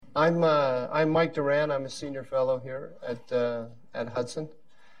I'm Mike Duran. I'm a senior fellow here at Hudson,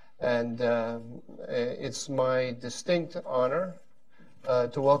 and it's my distinct honor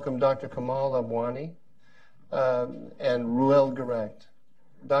to welcome Dr. Kamal Labwani and Ruel Garect.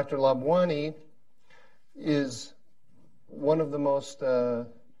 Dr. Labwani is one of the most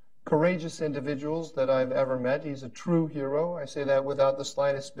courageous individuals that I've ever met. He's a true hero. I say that without the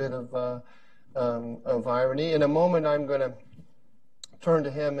slightest bit of irony. In a moment, I'm going to turn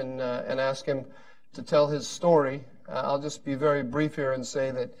to him and ask him to tell his story. I'll just be very brief here and say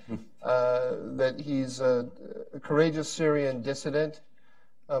that that he's a courageous Syrian dissident.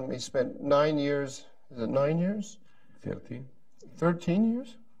 He spent 9 years. Is it 9 years? 13. 13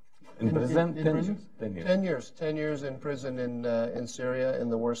 years? In prison? 10 prison? years. 10 years. 10 years. 10 years in prison in Syria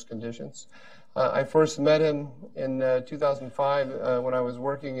in the worst conditions. I first met him in 2005 when I was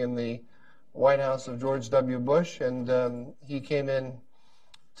working in the White House of George W. Bush, and he came in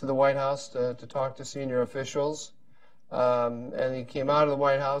to the White House to talk to senior officials. And he came out of the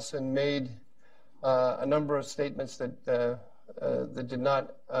White House and made a number of statements that did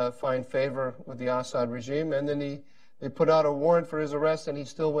not find favor with the Assad regime. And then they put out a warrant for his arrest, and he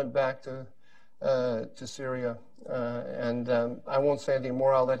still went back to Syria. And I won't say anything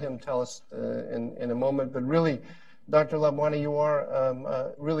more. I'll let him tell us in a moment. But really, Dr. Labwani, you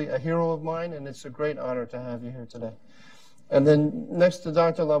are really a hero of mine, and it's a great honor to have you here today. And then next to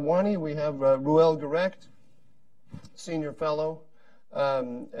Dr. Labwani, we have Ruel Garect, Senior Fellow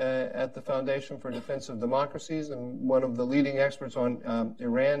at the Foundation for Defense of Democracies and one of the leading experts on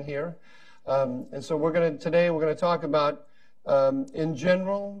Iran here. And so today we're going to talk about, in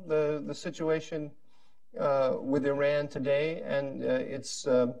general, the situation with Iran today and its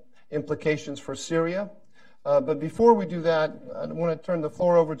implications for Syria. But before we do that, I want to turn the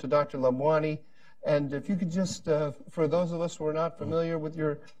floor over to Dr. Labwani. And if you could just, for those of us who are not familiar with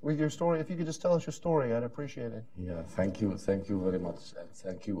your story, if you could just tell us your story, I'd appreciate it. Yeah, thank you very much, and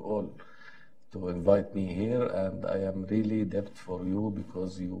thank you all to invite me here. And I am really indebted for you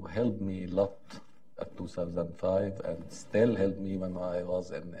because you helped me a lot at 2005 and still helped me when I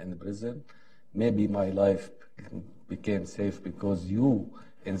was in prison. Maybe my life became safe because you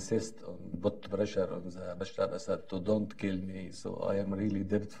insist on put pressure on the Bashar Assad to don't kill me. So I am really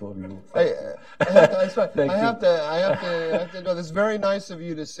indebted for you. I have to know. It's very nice of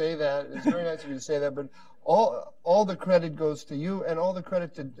you to say that. It's very nice of you to say that. But all the credit goes to you, and all the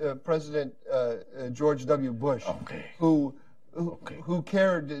credit to President George W. Bush, who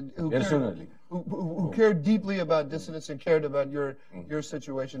cared personally. Who cared deeply about dissidents and cared about your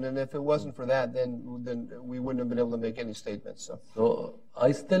situation. And if it wasn't for that, then we wouldn't have been able to make any statements. So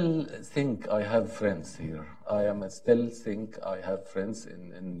I still think I have friends here. Still think I have friends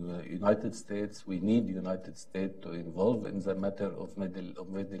in the United States. We need United States to involve in the matter of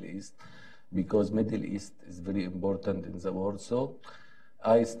Middle East because Middle East is very important in the world. So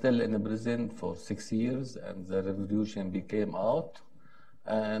I still in prison for 6 years, and the revolution became out.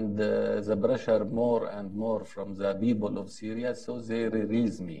 And the pressure more and more from the people of Syria, so they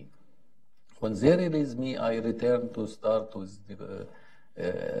release me. When they release me, I return to start with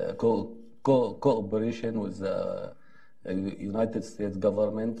cooperation with the United States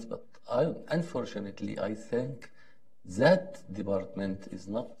government. But unfortunately, I think that department is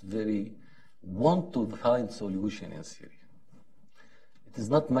not very want to find solution in Syria. It is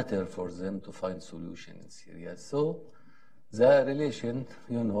not matter for them to find solution in Syria. So the relation,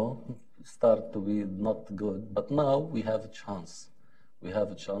 start to be not good. But now we have a chance. We have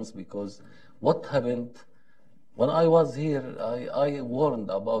a chance because what happened when I was here, I warned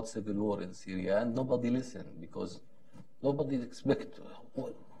about civil war in Syria, and nobody listened because nobody expected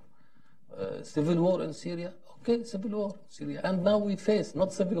civil war in Syria. Okay, civil war in Syria. And now we face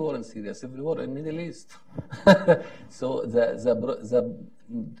not civil war in Syria, civil war in Middle East. So the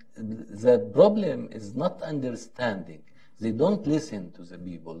problem is not understanding. They don't listen to the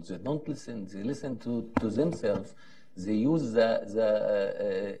people. They don't listen. They listen to themselves. They use the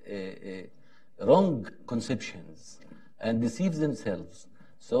wrong conceptions and deceive themselves.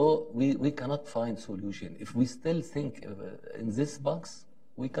 So we cannot find solution. If we still think in this box,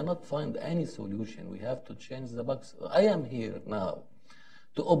 we cannot find any solution. We have to change the box. I am here now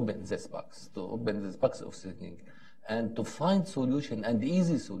to open this box of thinking, and to find solution and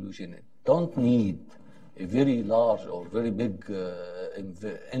easy solution. Don't need a very large or very big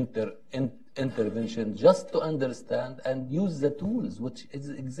intervention, just to understand and use the tools which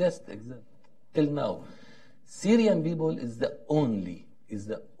exist till now. Syrian people is the only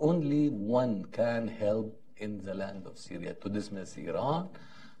one can help in the land of Syria to dismiss Iran,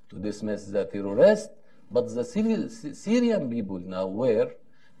 to dismiss the terrorists. But the Syrian people now, where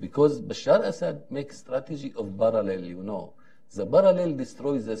Because Bashar Assad makes strategy of parallel, you know. The parallel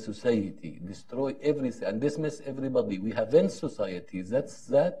destroys the society, destroy everything, and dismiss everybody. We haven't society. That's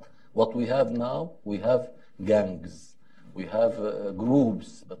that. What we have now, we have gangs, we have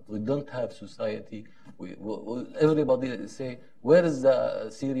groups, but we don't have society. Everybody say, where is the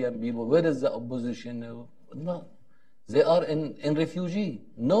Syrian people? Where is the opposition? No, they are in refugee.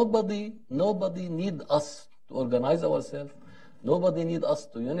 Nobody need us to organize ourselves. Nobody need us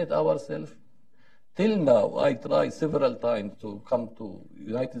to unite ourselves. Till now, I try several times to come to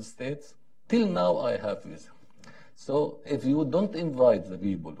United States. Till now, I have visa. So if you don't invite the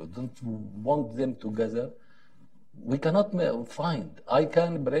people, or don't want them together, we cannot find. I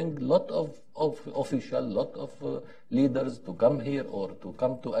can bring lot of official, lot of leaders to come here or to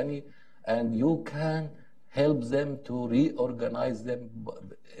come to any, and you can help them to reorganize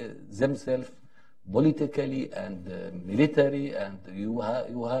themselves politically and military, and you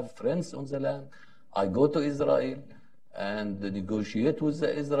have friends on the land. I go to Israel and negotiate with the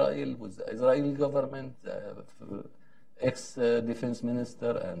Israeli government, ex-defense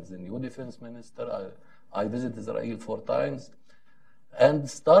minister and the new defense minister. I visit Israel 4 times and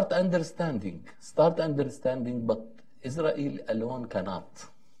start understanding, but Israel alone cannot.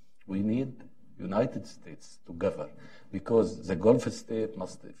 We need United States to govern, because the Gulf state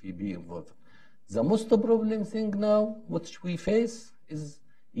must be involved. The most problem thing now which we face is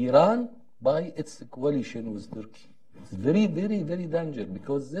Iran by its coalition with Turkey. It's very, very, very dangerous,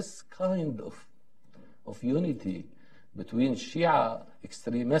 because this kind of unity between Shia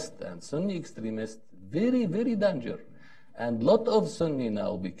extremists and Sunni extremists, very, very dangerous. And lot of Sunni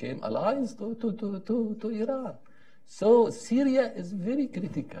now became allies to Iran. So Syria is very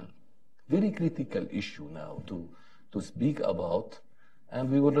critical issue now to speak about, and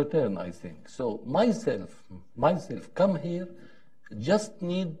we will return, I think. So myself, come here, just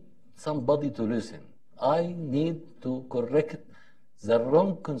need somebody to listen. I need to correct the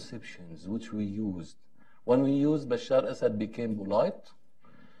wrong conceptions which we used. When we used Bashar Assad became polite,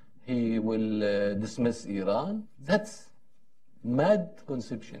 he will dismiss Iran. That's mad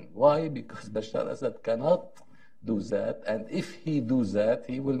conception. Why? Because Bashar Assad cannot do that, and if he do that,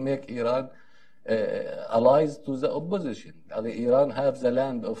 he will make Iran allies to the opposition. Iran have the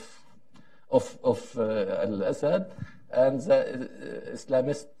land of al-Assad, and the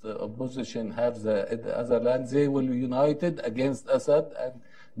Islamist opposition have the other land. They will be united against Assad and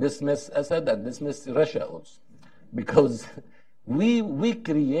dismiss Assad and dismiss Russia also. Because we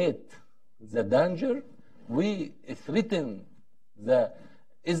create the danger, we threaten the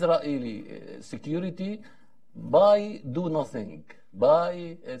Israeli security by do nothing,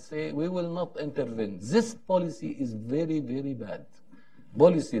 by say we will not intervene. This policy is very, very bad.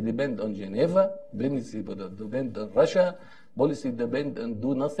 Policy depend on Geneva, policy depend on Russia, policy depend on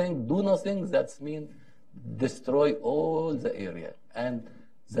do nothing. Do nothing, that means destroy all the area. And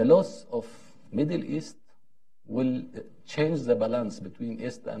the loss of Middle East will change the balance between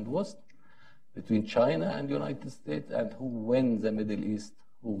East and West, between China and United States, and who wins the Middle East,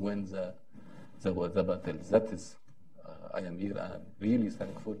 who wins the battles. That is, I am here. I am really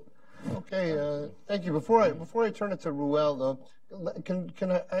thankful. Okay, thank you. Before I turn it to Ruel, though,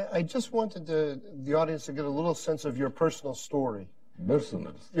 I just wanted the audience to get a little sense of your personal story.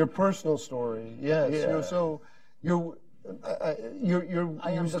 Your personal story, yes. Yeah. So you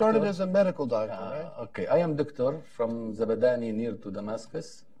started as a medical doctor, right? Okay, I am doctor from Zabadani near to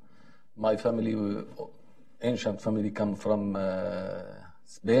Damascus. My family, ancient family, come from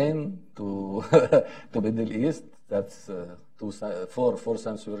Spain to to Middle East. That's 4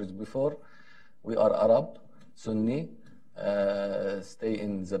 centuries before. We are Arab, Sunni, stay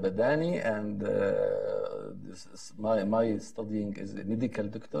in Zabadani, and my studying is a medical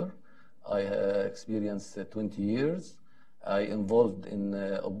doctor. I experienced 20 years. I involved in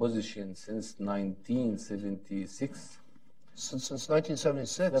opposition since 1976. Since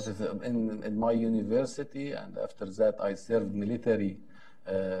 1976? That is in my university, and after that I served military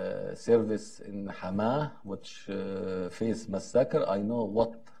service in Hama, which faced massacre. I know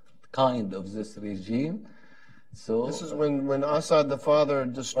what kind of this regime. So this is when Assad, the father,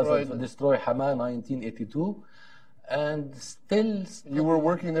 destroyed Hama, 1982, and still you were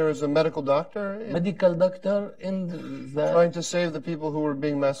working there as a medical doctor. Medical doctor in the trying to save the people who were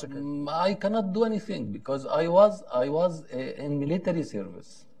being massacred. I cannot do anything because I was in military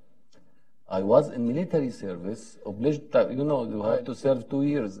service. I was in military service, obliged, you have to serve 2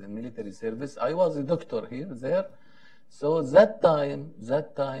 years in military service. I was a doctor there. So that time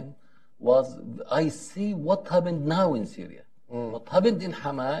was, I see what happened now in Syria. What happened in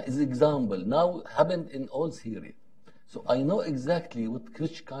Hama is example. Now happened in all Syria. So I know exactly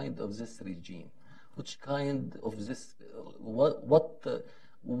which kind of this regime, which kind of this, what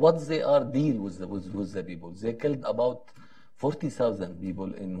they are deal with the people. They killed about 40,000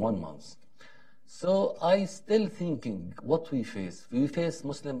 people in 1 month. So I still thinking what we face. We face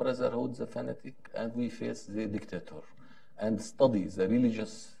Muslim Brotherhood, the fanatic, and we face the dictator, and study the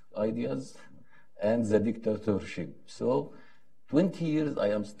religious ideas and the dictatorship. So 20 years I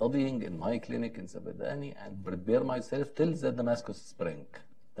am studying in my clinic in Zabadani and prepare myself till the Damascus Spring.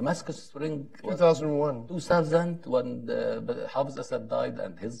 Damascus Spring 2001. 2000, when Hafiz Assad died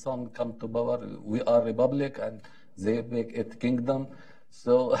and his son come to power. We are republic and they make it kingdom.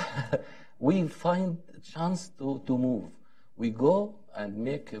 So we find a chance to move. We go and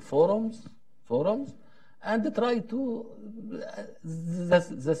make forums, and try to,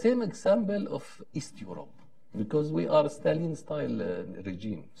 the same example of East Europe, because we are Stalin-style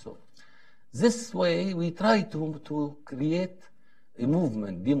regime. So this way we try to create a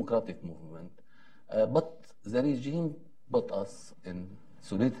movement, democratic movement, but the regime put us in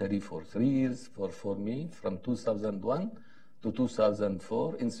solitary for 3 years, for me, from 2001 to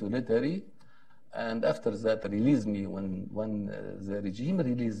 2004 in solitary, and after that released me. When the regime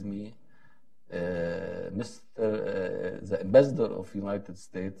released me, the ambassador of United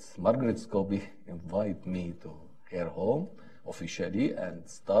States, Margaret Scobie, invited me to her home officially and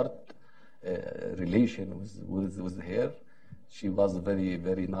start a relation with her. She was a very,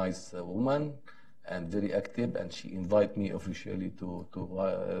 very nice woman and very active, and she invited me officially to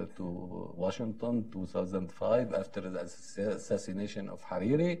Washington 2005 after the assassination of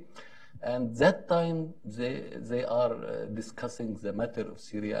Hariri. And that time they are discussing the matter of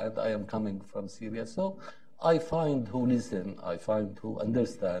Syria, and I am coming from Syria. So I find who listen, I find who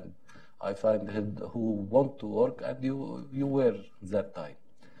understand, I find who want to work, and you were that time.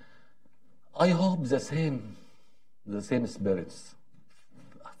 I hope the same spirits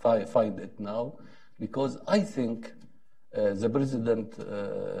find it now, because I think the President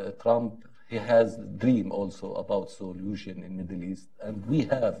Trump, he has dream also about solution in Middle East, and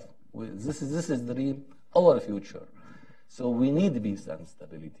this is dream, our future. So we need peace and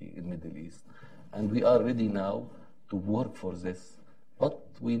stability in Middle East, and we are ready now to work for this. But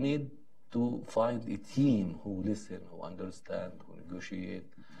we need to find a team who listen, who understand, who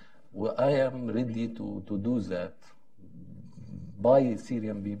negotiate. Well, I am ready to do that by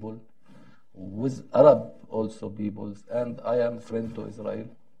Syrian people, with Arab also peoples, and I am friend to Israel.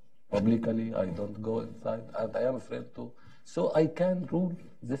 Publicly, I don't go inside, and I am a friend to, so I can rule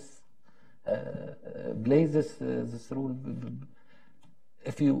this, play this rule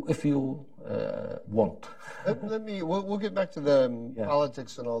if you want. We'll get back to the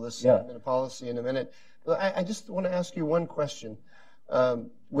politics and all this policy in a minute. But I just want to ask you one question.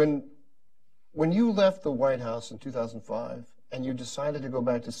 When you left the White House in 2005 and you decided to go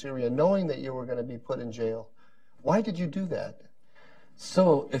back to Syria, knowing that you were going to be put in jail, why did you do that?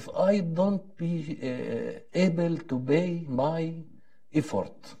 So if I don't be able to pay my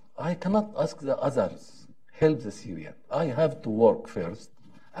effort, I cannot ask the others help the Syrian. I have to work first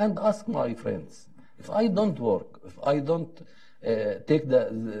and ask my friends. If I don't work, if I don't take the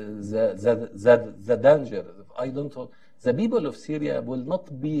danger, if I don't, the people of Syria will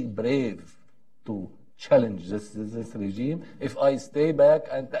not be brave to challenge this regime. If I stay back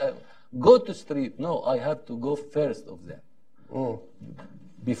and go to street, no, I have to go first of them.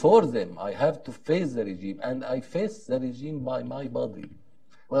 Before them, I have to face the regime, and I face the regime by my body.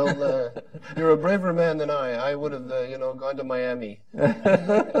 Well, you're a braver man than I. I would have, gone to Miami.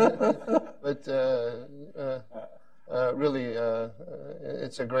 But really,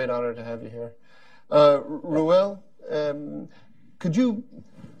 it's a great honor to have you here. Ruel, could you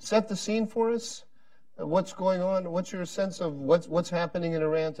set the scene for us? What's going on? What's your sense of what's happening in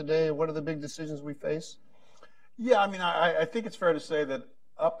Iran today? What are the big decisions we face? Yeah, I mean, I think it's fair to say that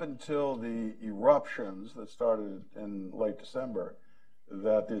up until the eruptions that started in late December,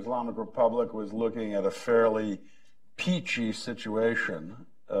 that the Islamic Republic was looking at a fairly peachy situation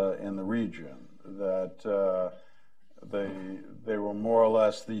in the region, that they were more or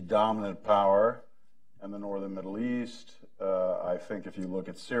less the dominant power in the northern Middle East. I think if you look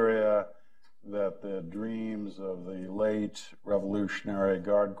at Syria, that the dreams of the late Revolutionary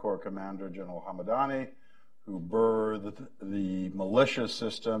Guard Corps commander, General Hamadani, who birthed the militia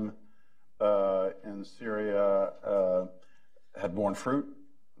system in Syria, had borne fruit,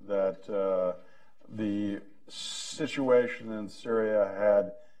 that the situation in Syria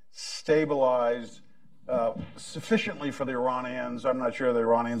had stabilized sufficiently for the Iranians. I'm not sure the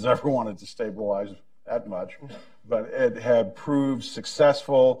Iranians ever wanted to stabilize that much, but it had proved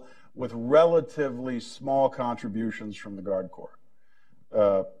successful with relatively small contributions from the Guard Corps.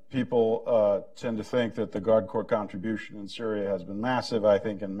 People tend to think that the Guard Corps contribution in Syria has been massive. I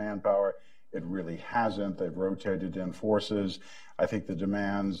think in manpower, it really hasn't. They've rotated in forces. I think the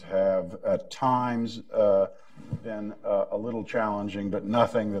demands have at times been a little challenging, but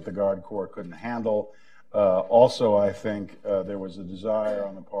nothing that the Guard Corps couldn't handle. Also, I think there was a desire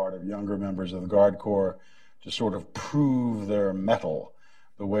on the part of younger members of the Guard Corps to sort of prove their mettle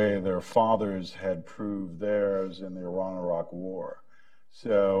the way their fathers had proved theirs in the Iran-Iraq War.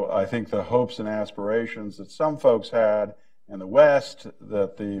 So I think the hopes and aspirations that some folks had in the West,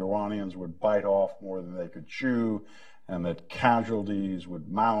 that the Iranians would bite off more than they could chew, and that casualties would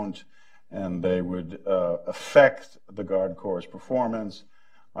mount, and they would affect the Guard Corps' performance,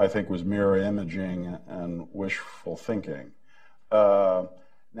 I think was mirror imaging and wishful thinking.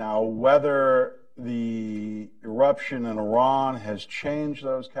 Now, whether the eruption in Iran has changed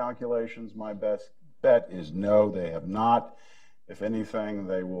those calculations, my best bet is no, they have not. If anything,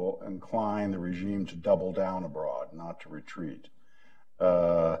 they will incline the regime to double down abroad, not to retreat.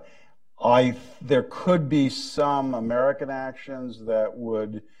 There could be some American actions that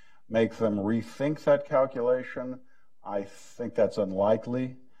would make them rethink that calculation. I think that's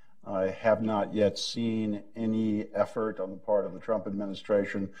unlikely. I have not yet seen any effort on the part of the Trump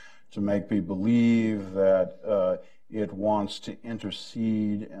administration to make me believe that it wants to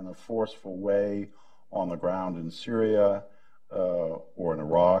intercede in a forceful way on the ground in Syria or in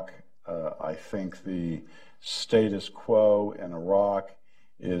Iraq. I think the status quo in Iraq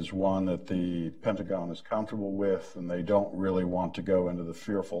is one that the Pentagon is comfortable with, and they don't really want to go into the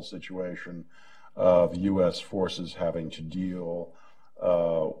fearful situation of U.S. forces having to deal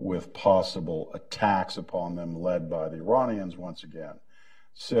with possible attacks upon them led by the Iranians once again.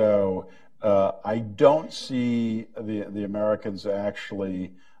 So I don't see the Americans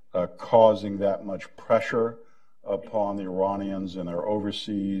actually causing that much pressure upon the Iranians in their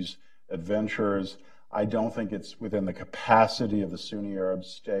overseas adventures. I don't think it's within the capacity of the Sunni Arab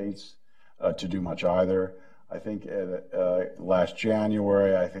states to do much either. I think last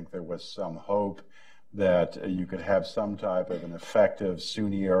January, I think there was some hope that you could have some type of an effective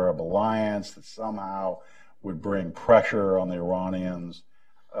Sunni Arab alliance that somehow would bring pressure on the Iranians.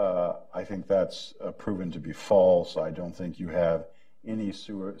 I think that's proven to be false. I don't think you have any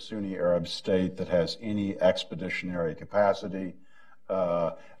Sunni Arab state that has any expeditionary capacity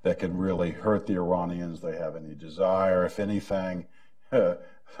that can really hurt the Iranians. They have any desire. If anything,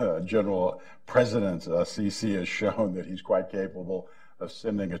 General President Sisi has shown that he's quite capable of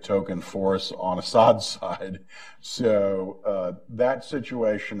sending a token force on Assad's side. So that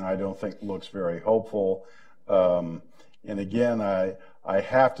situation, I don't think, looks very hopeful. And again, I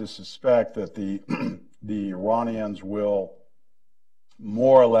have to suspect that the Iranians will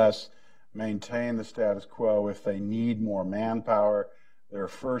more or less maintain the status quo. If they need more manpower, their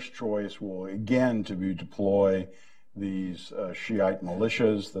first choice will again to be deploy these Shiite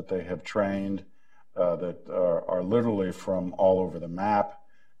militias that they have trained that are literally from all over the map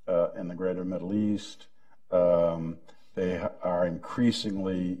in the greater Middle East. They are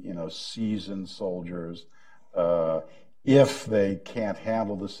increasingly, seasoned soldiers. If they can't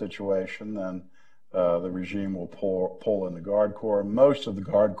handle the situation, then the regime will pull in the Guard Corps. Most of the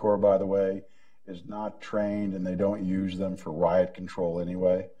Guard Corps, by the way, is not trained, and they don't use them for riot control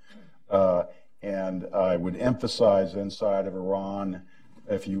anyway. And I would emphasize inside of Iran,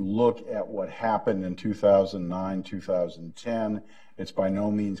 if you look at what happened in 2009, 2010, it's by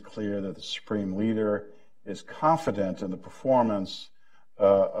no means clear that the supreme leader is confident in the performance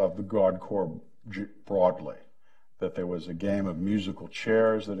of the Guard Corps broadly. That there was a game of musical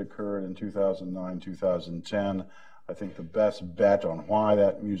chairs that occurred in 2009, 2010. I think the best bet on why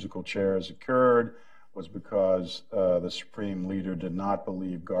that musical chairs occurred was because the supreme leader did not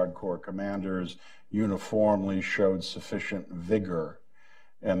believe Guard Corps commanders uniformly showed sufficient vigor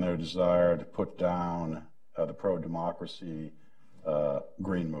in their desire to put down the pro-democracy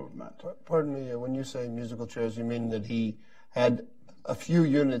Green movement. Pardon me, when you say musical chairs, you mean that he had a few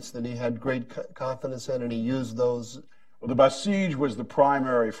units that he had great confidence in, and he used those? Well, the Basij was the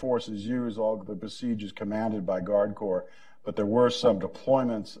primary forces used. All the Basij is commanded by Guard Corps, but there were some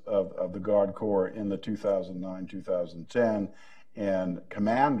deployments of the Guard Corps in the 2009, 2010, and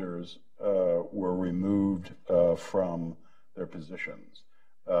commanders were removed from their positions.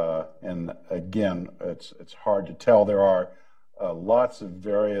 And again, it's hard to tell. There are lots of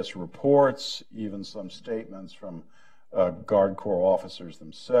various reports, even some statements from Guard Corps officers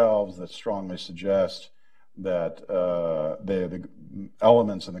themselves that strongly suggest that the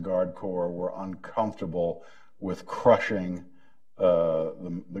elements in the Guard Corps were uncomfortable with crushing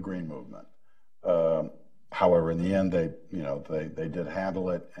the Green Movement. However, in the end, they did handle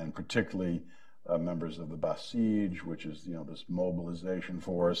it, and particularly members of the Basij, which is this mobilization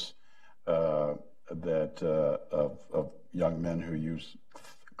force of young men who use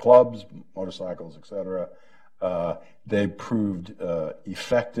clubs, motorcycles, etc. They proved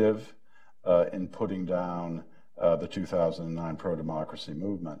effective in putting down the 2009 pro-democracy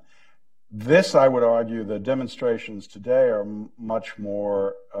movement. This, I would argue, the demonstrations today are much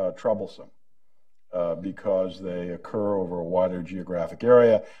more troublesome because they occur over a wider geographic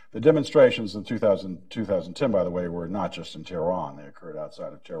area. The demonstrations in 2010, by the way, were not just in Tehran. They occurred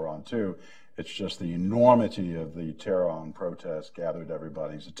outside of Tehran, too. It's just the enormity of the Tehran protests gathered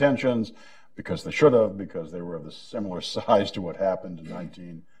everybody's attentions, because they should have, because they were of a similar size to what happened in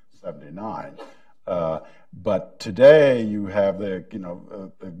 1979. But today you have a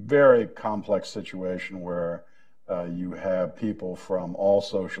very complex situation where you have people from all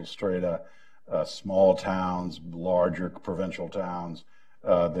social strata, small towns, larger provincial towns,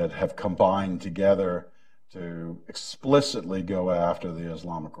 that have combined together to explicitly go after the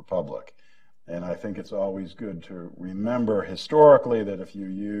Islamic Republic. And I think it's always good to remember historically that if you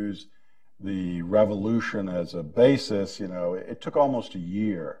use the revolution as a basis, it took almost a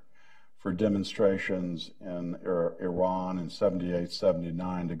year for demonstrations in Iran in 78,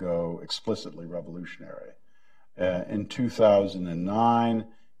 79 to go explicitly revolutionary. In 2009,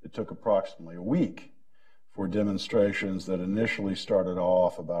 it took approximately a week for demonstrations that initially started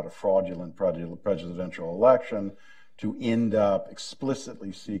off about a fraudulent presidential election to end up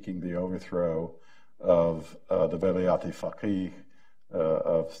explicitly seeking the overthrow of the Velayat-e Faqih,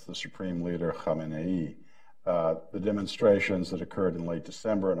 of the Supreme Leader Khamenei. The demonstrations that occurred in late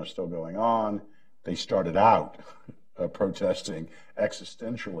December and are still going on, they started out protesting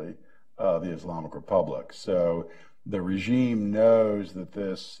existentially the Islamic Republic. So the regime knows that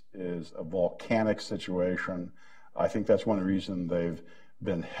this is a volcanic situation. I think that's one reason they've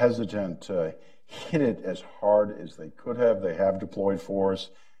been hesitant to hit it as hard as they could have. They have deployed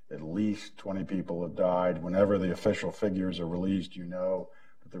force. At least 20 people have died. Whenever the official figures are released, you know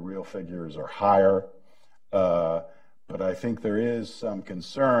that the real figures are higher. But I think there is some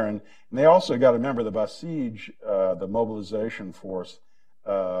concern. And they also got to remember the Basij, the mobilization force,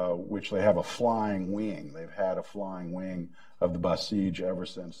 which they have a flying wing. They've had a flying wing of the Basij ever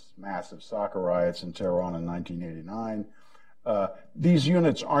since massive soccer riots in Tehran in 1989. These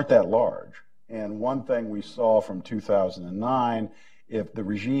units aren't that large. And one thing we saw from 2009, if the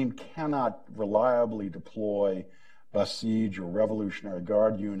regime cannot reliably deploy Basij or Revolutionary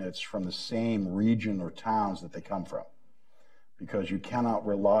Guard units from the same region or towns that they come from, because you cannot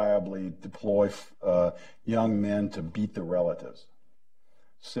reliably deploy young men to beat the relatives.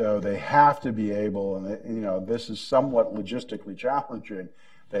 So they have to be able, and this is somewhat logistically challenging,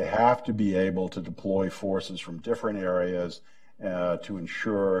 they have to be able to deploy forces from different areas to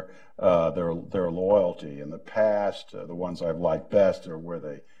ensure their loyalty. In the past, the ones I've liked best are where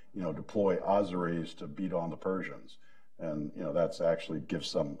they deploy Azeris to beat on the Persians, and that's actually gives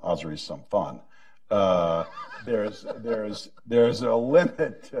some Azeris some fun. There's a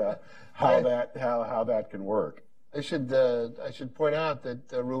limit to how that can work. I should point out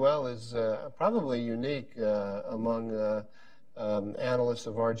that Ruel is probably unique among analysts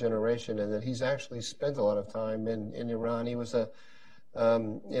of our generation, and that he's actually spent a lot of time in Iran. He was in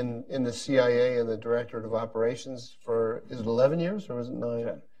the CIA and the Directorate of Operations for, is it 11 years or was it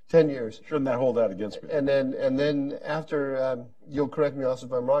 9? 10 years. Shouldn't that hold that against me? And then after, you'll correct me also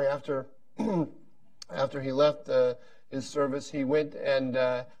if I'm wrong, after he left his service, he went and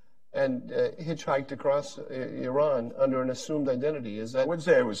hitchhiked across Iran under an assumed identity. Is that? I wouldn't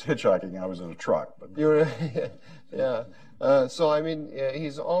say I was hitchhiking. I was in a truck. But you were, yeah. So I mean,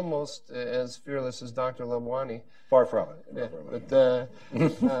 he's almost as fearless as Dr. Labwani. Far from it. Yeah, but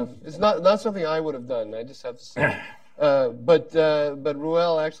it's not something I would have done. I just have to say. But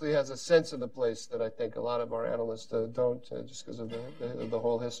Ruel actually has a sense of the place that I think a lot of our analysts don't, just because of the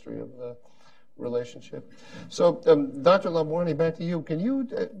whole history of the relationship. So, Dr. Labwani, back to you. Can you?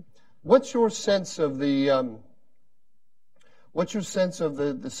 What's your sense of the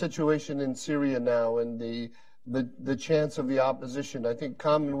situation in Syria now and the chance of the opposition? I think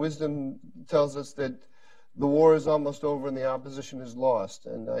common wisdom tells us that the war is almost over and the opposition is lost.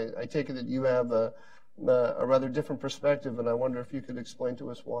 And I take it that you have a rather different perspective, and I wonder if you could explain to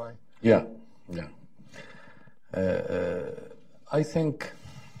us why. Yeah. I think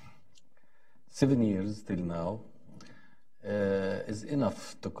 7 years till now is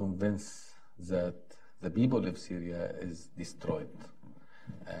enough to convince that the people of Syria is destroyed.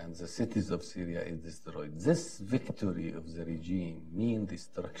 and the cities of Syria is destroyed. This victory of the regime means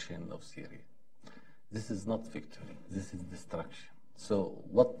destruction of Syria. This is not victory. This is destruction. So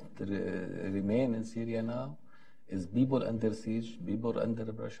what remain in Syria now is people under siege, people under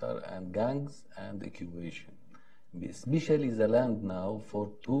pressure, and gangs and occupation. Especially the land now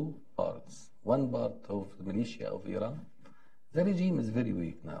for two parts. One part of the militia of Iran. The regime is very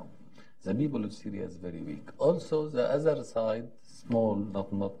weak now. The people of Syria is very weak. Also, the other side, small, not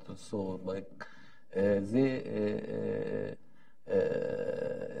so big,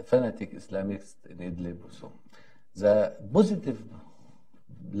 fanatic Islamists in Idlib. So, the positive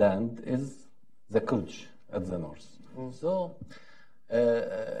land is the Kurds at the north. So,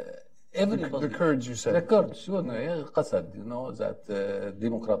 everybody... The Kurds, you said. The Kurds, Qasad, that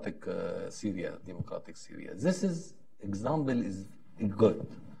democratic Syria. This is example is good.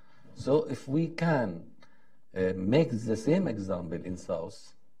 So if we can make the same example in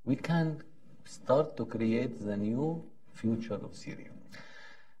South, we can start to create the new future of Syria.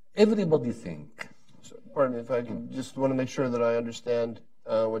 Everybody think. Pardon me, if I can just want to make sure that I understand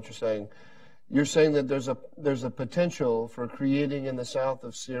what you're saying. You're saying that there's a potential for creating in the south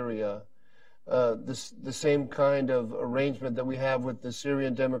of Syria the same kind of arrangement that we have with the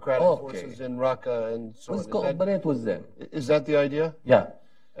Syrian Democratic Forces in Raqqa and so on. Let's cooperate with them. Is that the idea? Yeah.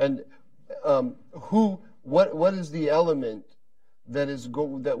 And what is the element that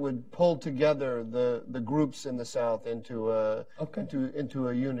that would pull together the groups in the south into a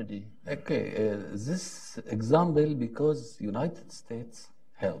unity? Okay, this example because United States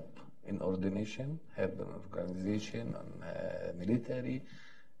help in ordination, help in organization, and military,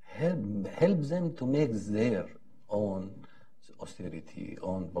 help them to make their own austerity,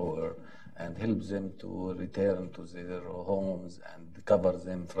 own power, and help them to return to their homes and cover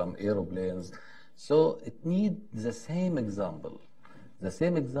them from aeroplanes. So it needs the same example. The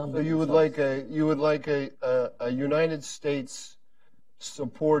same example. So you would like a United States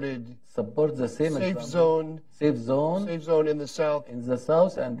supported support the same safe example. Safe zone in the south. In the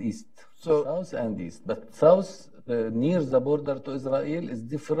south and east. So south and east. But south near the border to Israel is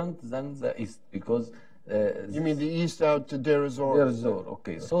different than the east because you mean the east out to Deir ez-Zor? Deir ez-Zor,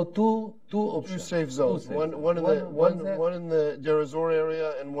 okay. So two options. Two safe zones. One in the Deir ez-Zor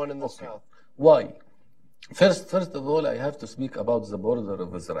area and one in the south. Why? First of all, I have to speak about the border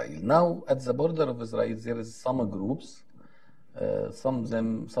of Israel. Now, at the border of Israel, there is some groups, some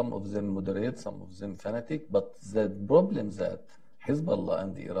of them moderate, some of them fanatic. But the problem is that Hezbollah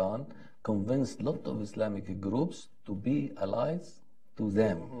and Iran convinced a lot of Islamic groups to be allies to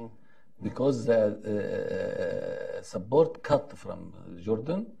them. Because the support cut from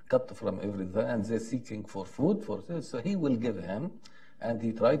Jordan, cut from everything, and they're seeking for food for this. So he will give him, and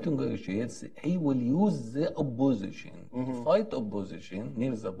he tried to negotiate. He will use the opposition, to fight opposition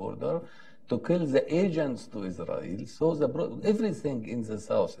near the border, to kill the agents to Israel. So everything in the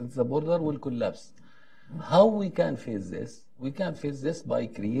south, in the border, will collapse. How we can face this? We can face this by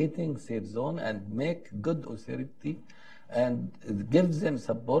creating safe zone and make good authority and give them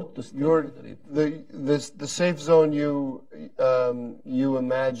support to stay. The safe zone you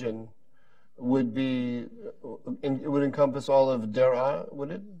imagine would be it would encompass all of Deraa,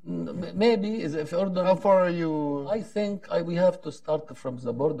 would it? Maybe if order. How far are you? I think we have to start from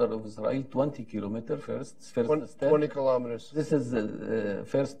the border of Israel, 20 kilometers first step. 20 kilometers. This is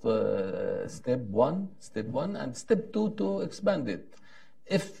first step one, and step two to expand it.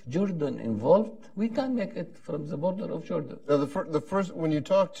 If Jordan involved, we can make it from the border of Jordan. Now, the first when you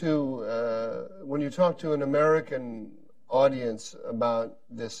talk to an American audience about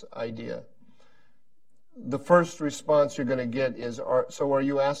this idea, the first response you're going to get is, are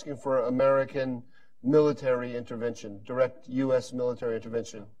you asking for American military intervention, direct U.S. military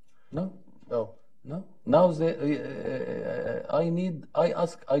intervention? No. No. No. Now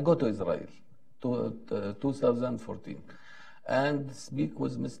I go to Israel to 2014 and speak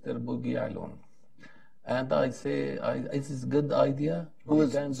with Mr. Bogi Alon. And I say, this is a good idea. Who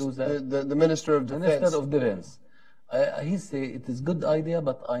is can do that. The Minister of Defense? Minister of Defense. He say, it is good idea,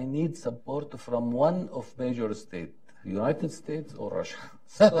 but I need support from one of major states, United States or Russia.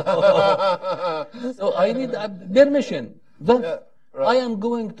 So I need permission. Yeah, right. I am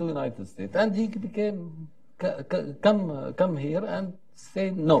going to United States. And he became, come here and say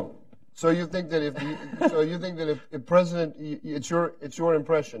no. So you think that if President, it's your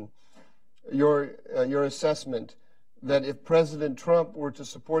impression, your assessment that if President Trump were to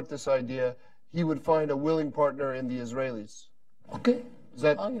support this idea, he would find a willing partner in the Israelis. Okay. Is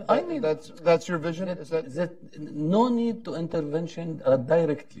that's your vision? Is that no need to intervention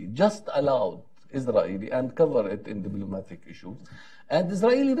directly, just allowed Israeli and cover it in diplomatic issues. And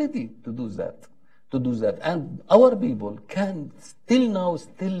Israeli ready to do that. And our people can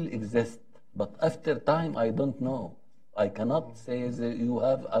still exist. But after time, I don't know. I cannot say that you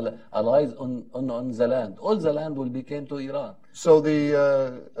have allies on the land. All the land will be came to Iran. So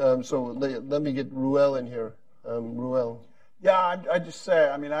let me get Ruel in here. Ruel. Yeah, I just say,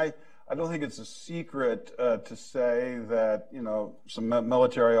 I mean, I don't think it's a secret to say that, you know, some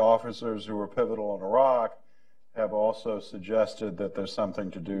military officers who were pivotal in Iraq have also suggested that there's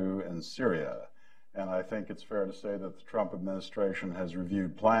something to do in Syria. And I think it's fair to say that the Trump administration has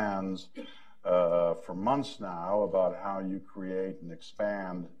reviewed plans for months now about how you create and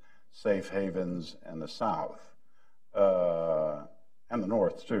expand safe havens in the South and the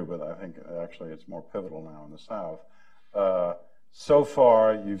North too, but I think actually it's more pivotal now in the South. So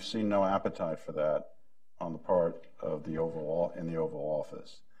far, you've seen no appetite for that on the part of the Oval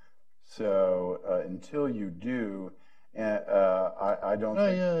Office. So until you do, I don't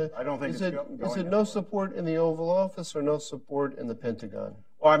think it's going. Is it no support in the Oval Office or no support in the Pentagon?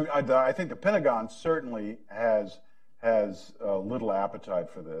 Well, I think the Pentagon certainly has little appetite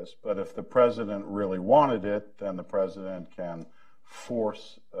for this, but if the president really wanted it, then the president can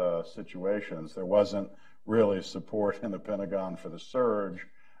force situations. There wasn't really support in the Pentagon for the surge,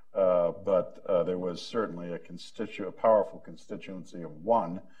 but there was certainly a powerful constituency of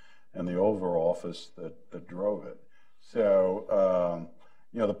one in the Oval Office that drove it. So,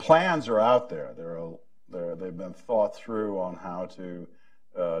 you know, the plans are out there. They've been thought through on how to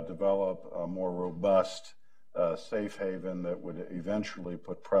develop a more robust safe haven that would eventually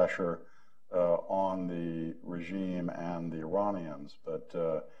put pressure on the regime and the Iranians. But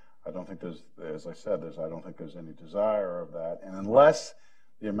I don't think there's, as I said, I don't think there's any desire of that. And unless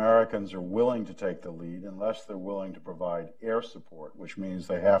the Americans are willing to take the lead, unless they're willing to provide air support, which means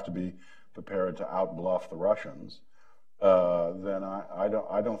they have to be prepared to outbluff the Russians, then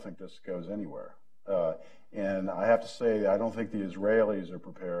I don't think this goes anywhere. And I have to say, I don't think the Israelis are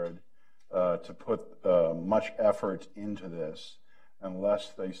prepared to put much effort into this unless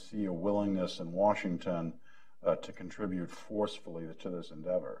they see a willingness in Washington to contribute forcefully to this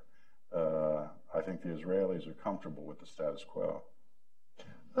endeavor. I think the Israelis are comfortable with the status quo.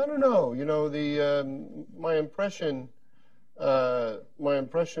 I don't know. You know, my impression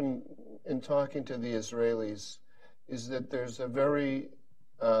in talking to the Israelis is that there's a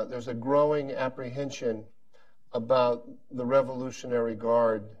growing apprehension about the Revolutionary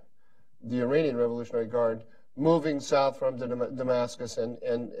Guard, the Iranian Revolutionary Guard, moving south from Damascus and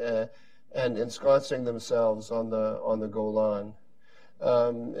ensconcing themselves on the Golan.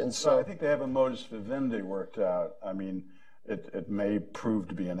 And so I think they have a modus vivendi worked out. I mean, it may prove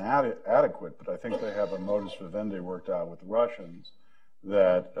to be inadequate, but I think they have a modus vivendi worked out with the Russians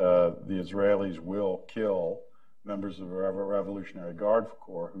that the Israelis will kill members of the Revolutionary Guard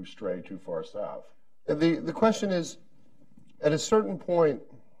Corps who stray too far south. The question is, at a certain point,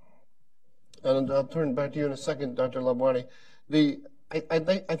 and I'll turn back to you in a second, Dr. Labwani, I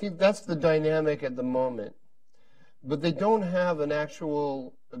think that's the dynamic at the moment. But they don't have an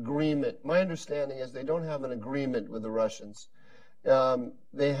actual agreement. My understanding is they don't have an agreement with the Russians.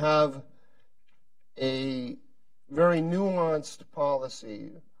 They have a very nuanced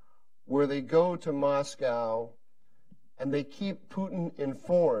policy where they go to Moscow and they keep Putin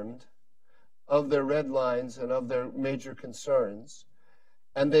informed of their red lines and of their major concerns.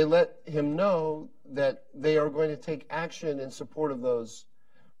 And they let him know that they are going to take action in support of those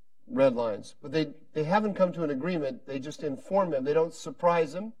red lines. But they haven't come to an agreement. They just inform him. They don't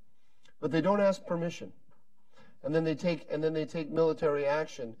surprise him, but they don't ask permission. And then they take military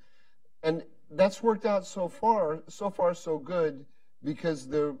action. And that's worked out so far so good, because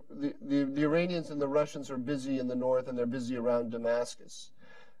the Iranians and the Russians are busy in the north and they're busy around Damascus.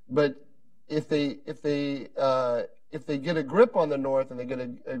 But if they get a grip on the north and they get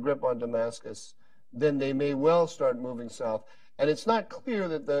a grip on Damascus, then they may well start moving south. And it's not clear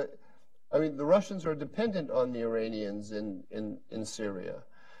that the Russians are dependent on the Iranians in Syria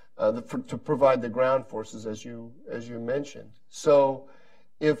to provide the ground forces, as you mentioned. So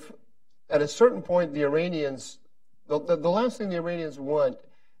if at a certain point the Iranians, the last thing the Iranians want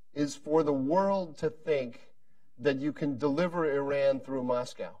is for the world to think that you can deliver Iran through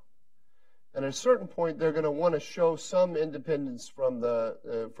Moscow. And at a certain point, they're going to want to show some independence from the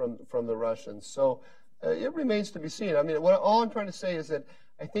Russians. So it remains to be seen. I mean, all I'm trying to say is that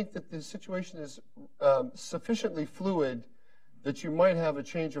I think that the situation is sufficiently fluid that you might have a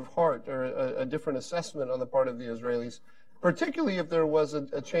change of heart or a different assessment on the part of the Israelis, particularly if there was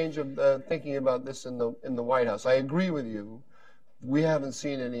a change of thinking about this in the White House. I agree with you we haven't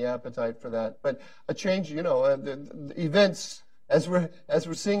seen any appetite for that. But a change, the events, as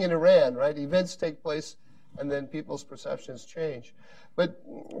we're seeing in Iran, right? Events take place, and then people's perceptions change. But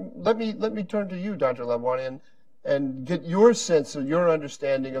let me turn to you, Dr. Labwani, and get your sense of your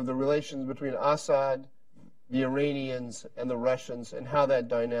understanding of the relations between Assad, the Iranians, and the Russians, and how that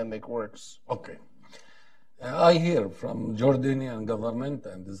dynamic works. Okay. I hear from Jordanian government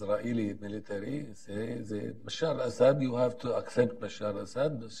and Israeli military say that Bashar Assad, you have to accept Bashar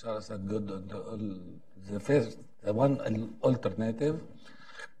Assad. Bashar Assad good on the first one alternative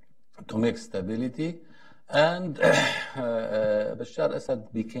to make stability. And Bashar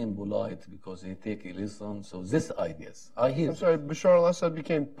Assad became polite because he take a lesson. So these ideas, I hear. I'm sorry, Bashar al-Assad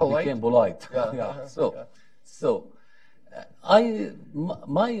became polite? Became polite, Yeah. So,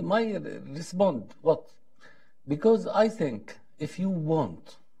 my respond, what? Because I think if you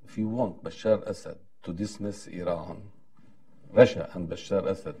want Bashar Assad to dismiss Iran, Russia and Bashar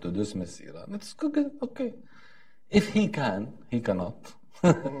Assad to dismiss Iran, it's good, okay. If he can, he cannot.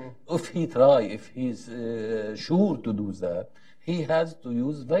 If he try, if he's sure to do that, he has to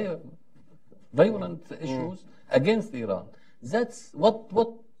use violent issues against Iran. That's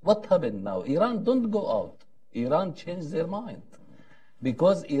what happened now. Iran don't go out. Iran changed their mind.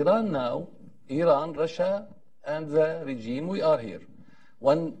 Because Russia, and the regime, we are here.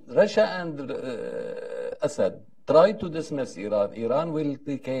 When Russia and Assad try to dismiss Iran, Iran will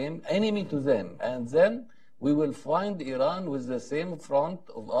become enemy to them. And then we will find Iran with the same front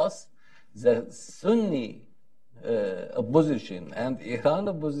of us, the Sunni opposition and Iran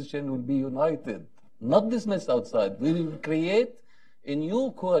opposition will be united, not dismissed outside. We will create a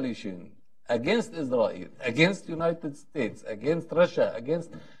new coalition against Israel, against United States, against Russia,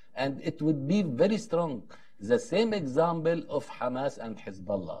 and it would be very strong. The same example of Hamas and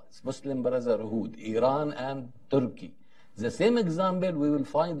Hezbollah, Muslim Brotherhood, Iran and Turkey. The same example, we will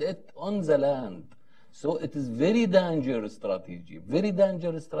find it on the land. So it is very dangerous strategy,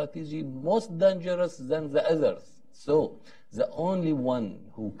 most dangerous than the others. So the only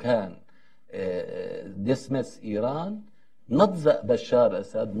one who can dismiss Iran, not the Bashar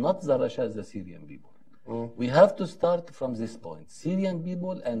Assad, not the Russia, the Syrian people. We have to start from this point. Syrian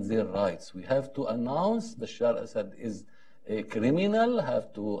people and their rights. We have to announce Bashar Assad is a criminal,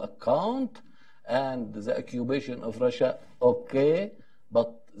 have to account, and the occupation of Russia, okay,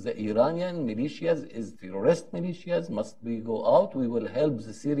 but the Iranian militias is terrorist militias, must be go out. We will help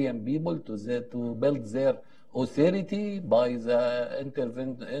the Syrian people to build their authority by the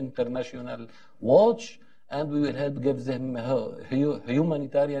international watch, and we will help give them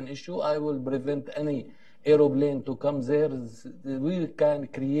humanitarian issue. I will prevent any aeroplane to come there. We can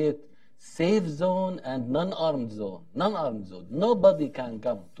create safe zone and non-armed zone. Nobody can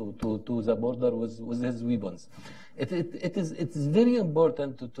come to the border with his weapons. It's very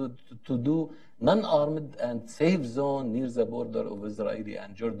important to do non-armed and safe zone near the border of Israel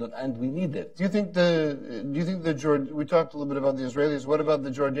and Jordan, and we need it. We talked a little bit about the Israelis. What about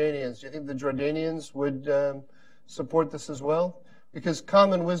the Jordanians? Do you think the Jordanians would support this as well? Because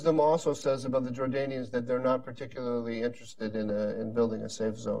common wisdom also says about the Jordanians that they're not particularly interested in building a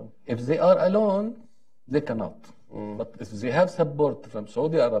safe zone. If they are alone, they cannot. But if they have support from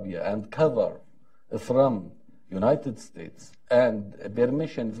Saudi Arabia and cover from United States and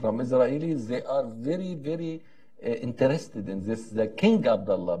permission from Israelis, they are very, very interested in this. The King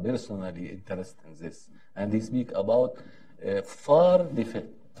Abdullah personally interested in this, and he speak about far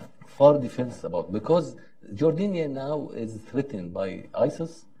defense about, because Jordania now is threatened by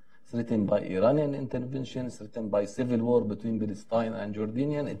ISIS, threatened by Iranian intervention, threatened by civil war between Palestine and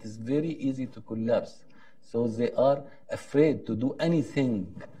Jordanian. It is very easy to collapse. So they are afraid to do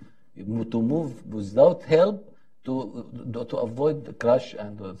anything, to move without help, to avoid the crash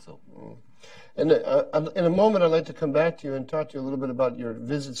and so. And in a moment, I'd like to come back to you and talk to you a little bit about your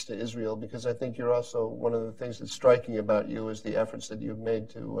visits to Israel, because I think you're also, one of the things that's striking about you is the efforts that you've made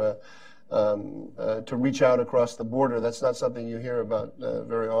to reach out across the border. That's not something you hear about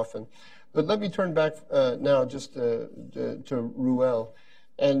very often. But let me turn back now just to Ruel.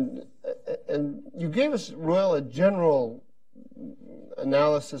 And you gave us, Ruel, a general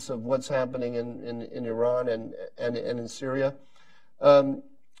analysis of what's happening in Iran and in Syria. But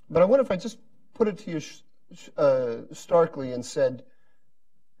I wonder if I just put it to you starkly and said,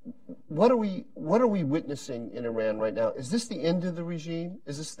 what are we witnessing in Iran right now? Is this the end of the regime?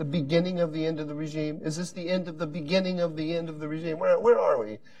 Is this the beginning of the end of the regime? Is this the end of the beginning of the end of the regime? Where are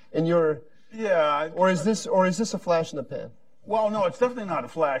we in your? Yeah. Or is this a flash in the pan? Well, no, it's definitely not a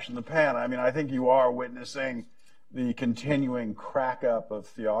flash in the pan. I mean, I think you are witnessing the continuing crack up of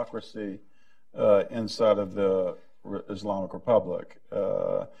theocracy inside of the Islamic Republic.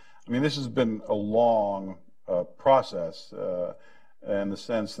 I mean, this has been a long process in the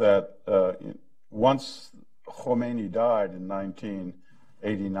sense that once Khomeini died in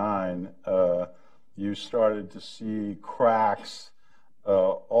 1989, you started to see cracks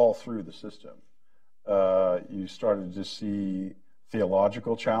all through the system. You started to see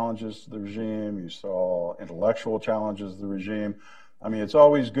theological challenges to the regime. You saw intellectual challenges to the regime. I mean, it's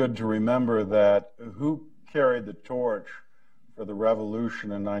always good to remember that who carried the torch for the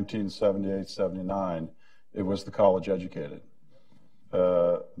revolution in 1978-79, it was the college educated.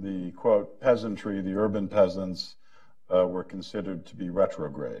 The, quote, peasantry, the urban peasants, were considered to be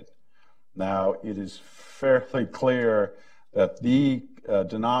retrograde. Now, it is fairly clear that the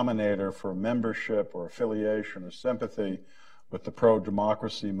denominator for membership or affiliation or sympathy with the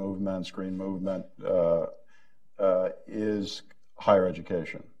pro-democracy movements, Green Movement, is higher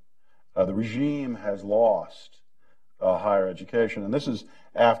education. The regime has lost higher education, and this is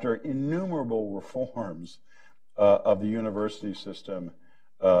after innumerable reforms of the university system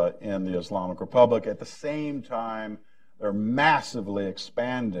in the Islamic Republic. At the same time, they're massively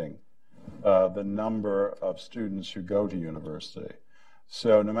expanding the number of students who go to university.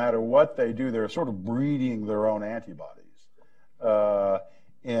 So no matter what they do, they're sort of breeding their own antibodies.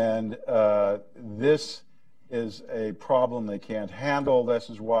 This is a problem they can't handle. This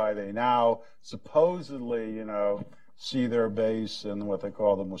is why they now supposedly, see their base in what they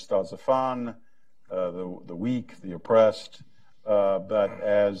call the Mustazafan, the weak, the oppressed. But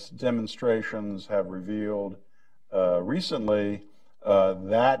as demonstrations have revealed recently,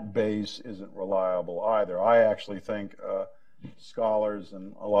 that base isn't reliable either. I actually think scholars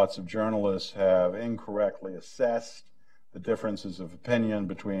and lots of journalists have incorrectly assessed the differences of opinion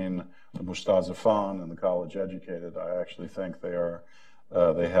between the Mustazafan and the college educated. I actually think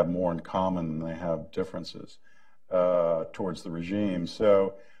they have more in common than they have differences towards the regime.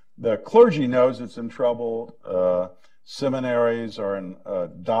 So the clergy knows it's in trouble. Seminaries are in a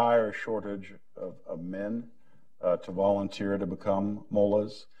dire shortage of men to volunteer to become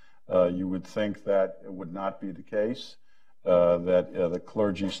mullahs. You would think that it would not be the case, that the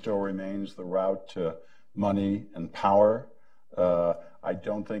clergy still remains the route to money and power. I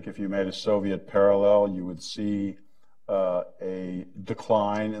don't think if you made a Soviet parallel, you would see a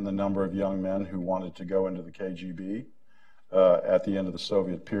decline in the number of young men who wanted to go into the KGB. At the end of the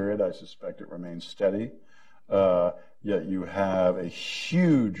Soviet period, I suspect it remains steady. Yet you have a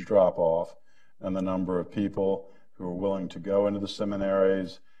huge drop-off in the number of people who are willing to go into the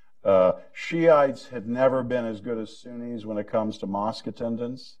seminaries. Shiites had never been as good as Sunnis when it comes to mosque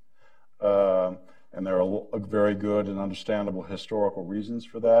attendance. And there are very good and understandable historical reasons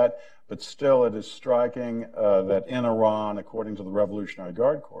for that. But still, it is striking that in Iran, according to the Revolutionary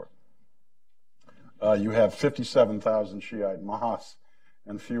Guard Corps, you have 57,000 Shiite mosques,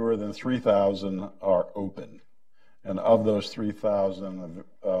 and fewer than 3,000 are open. And of those 3,000,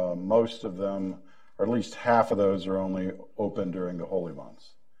 most of them, or at least half of those, are only open during the holy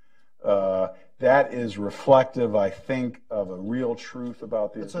months. That is reflective, I think, of a real truth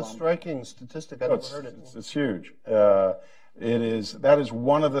about the Islam. It's a striking statistic. I never heard it. It's huge. That is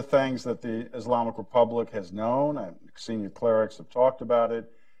one of the things that the Islamic Republic has known, and senior clerics have talked about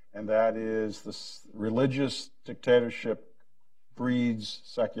it, and that is this religious dictatorship breeds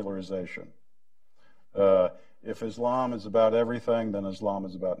secularization. If Islam is about everything, then Islam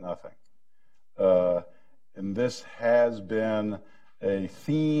is about nothing. And this has been a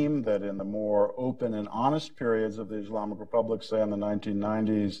theme that in the more open and honest periods of the Islamic Republic, say in the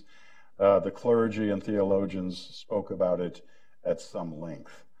 1990s, the clergy and theologians spoke about it at some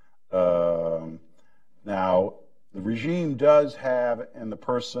length. Now, the regime does have, in the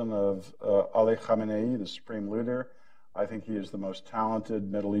person of Ali Khamenei, the supreme leader, I think he is the most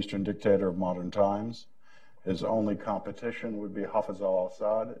talented Middle Eastern dictator of modern times. His only competition would be Hafez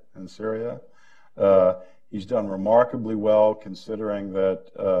al-Assad in Syria. He's done remarkably well, considering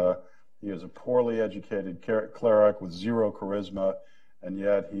that he is a poorly educated cleric with zero charisma, and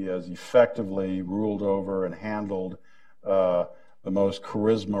yet he has effectively ruled over and handled the most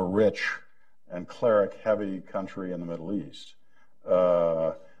charisma-rich and cleric-heavy country in the Middle East.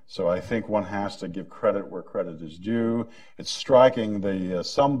 So I think one has to give credit where credit is due. It's striking.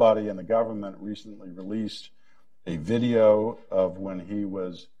 Somebody in the government recently released a video of when he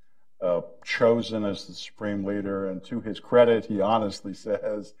was chosen as the supreme leader, and to his credit, he honestly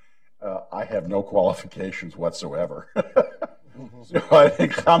says, I have no qualifications whatsoever. So I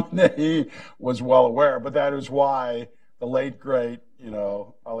think Khamenei was well aware, but that is why the late, great,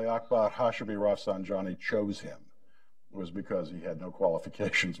 Ali Akbar Hashemi Rafsanjani chose him, was because he had no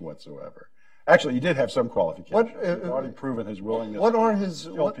qualifications whatsoever. Actually, he did have some qualifications. What, He's already proven his willingness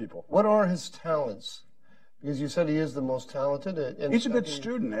to kill people. What are his talents? Because you said he is the most talented. He's a good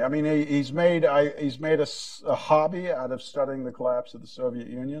student. I mean, he's made a hobby out of studying the collapse of the Soviet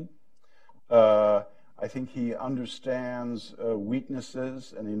Union. I think he understands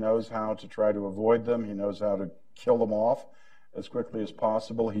weaknesses, and he knows how to try to avoid them. He knows how to kill them off as quickly as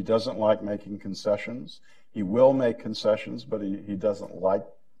possible. He doesn't like making concessions. He will make concessions, but he doesn't like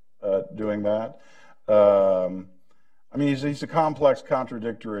doing that. I mean, he's a complex,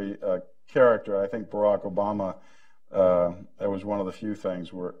 contradictory character. I think Barack Obama, that was one of the few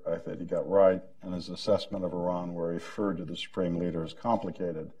things where I think he got right in his assessment of Iran, where he referred to the supreme leader as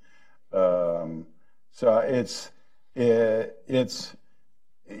complicated. So it's a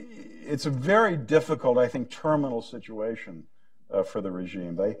very difficult, I think, terminal situation for the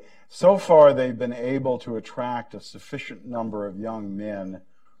regime. So far they've been able to attract a sufficient number of young men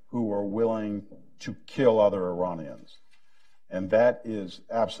who are willing to kill other Iranians. And that is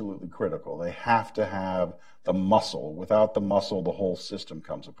absolutely critical. They have to have the muscle. Without the muscle, the whole system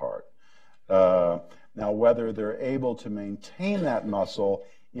comes apart. Now, whether they're able to maintain that muscle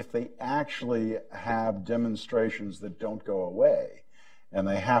if they actually have demonstrations that don't go away, and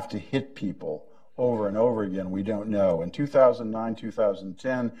they have to hit people over and over again, we don't know. In 2009,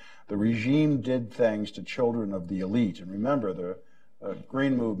 2010, the regime did things to children of the elite. And remember, the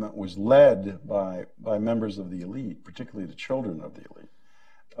Green Movement was led by members of the elite, particularly the children of the elite.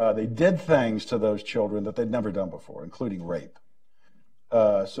 They did things to those children that they'd never done before, including rape.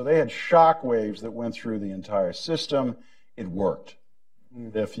 So they had shock waves that went through the entire system. It worked.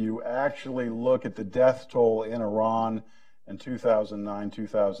 If you actually look at the death toll in Iran in 2009,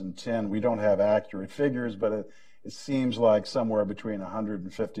 2010, we don't have accurate figures, but it seems like somewhere between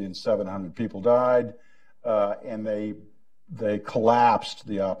 150 and 700 people died, and they collapsed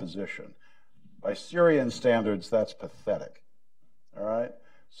the opposition. By Syrian standards, that's pathetic. All right?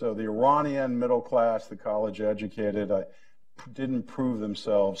 So the Iranian middle class, the college educated, didn't prove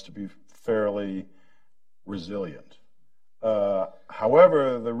themselves to be fairly resilient.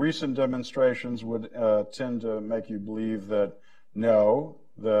 However, the recent demonstrations would tend to make you believe that no,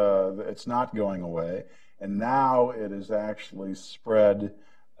 it's not going away, and now it is actually spread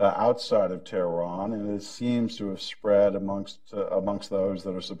outside of Tehran, and it seems to have spread amongst those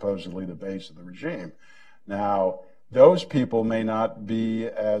that are supposedly the base of the regime. Now, those people may not be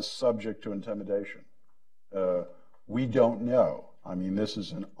as subject to intimidation. We don't know. I mean, this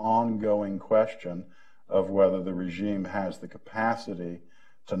is an ongoing question of whether the regime has the capacity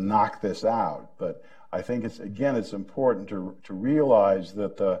to knock this out. But I think it's important to realize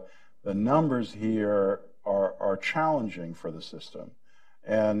that the numbers here are challenging for the system.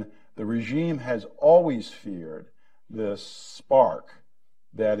 And the regime has always feared this spark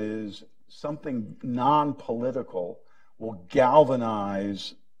that is something non-political will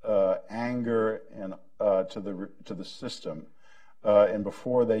galvanize anger and to the system. And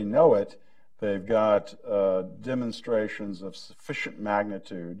before they know it, they've got demonstrations of sufficient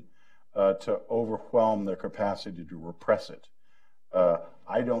magnitude to overwhelm their capacity to repress it.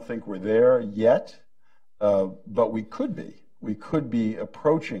 I don't think we're there yet, but we could be. We could be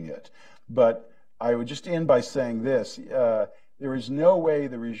approaching it. But I would just end by saying this. There is no way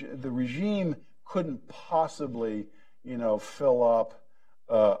the regime couldn't possibly, fill up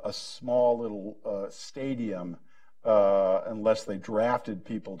a small little stadium unless they drafted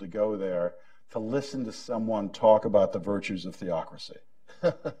people to go there to listen to someone talk about the virtues of theocracy.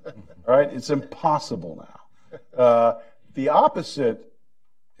 All right? It's impossible now. The opposite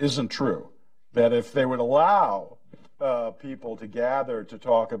isn't true, that if they would allow people to gather to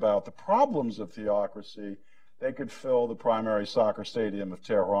talk about the problems of theocracy, they could fill the primary soccer stadium of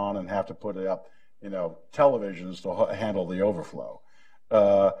Tehran and have to put up, televisions to handle the overflow.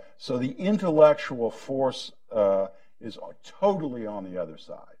 So the intellectual force is totally on the other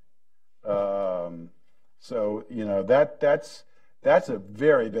side. That's a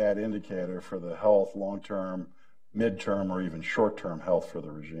very bad indicator for the health, long-term, midterm, or even short-term health for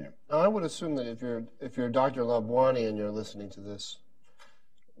the regime. Now, I would assume that if you're Dr. Labwani and you're listening to this,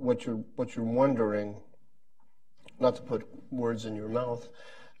 what you're wondering, not to put words in your mouth,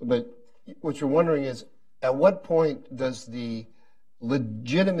 but what you're wondering is, at what point does the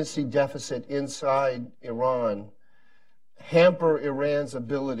legitimacy deficit inside Iran hamper Iran's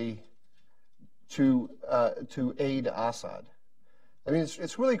ability to aid Assad? I mean,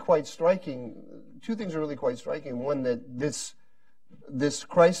 it's really quite striking. Two things are really quite striking. One, that this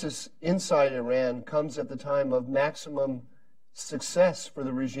crisis inside Iran comes at the time of maximum success for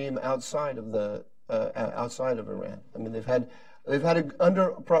the regime outside of Iran. I mean, they've had They've had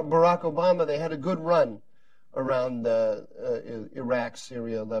under Barack Obama, they had a good run around Iraq,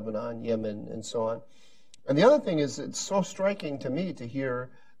 Syria, Lebanon, Yemen, and so on. And the other thing is, it's so striking to me to hear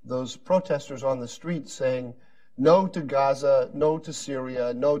those protesters on the street saying no to Gaza, no to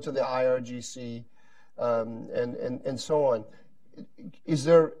Syria, no to the IRGC, and so on. Is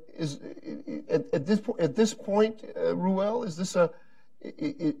at this point, Ruel, is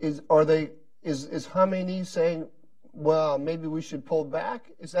Khamenei saying, well, maybe we should pull back?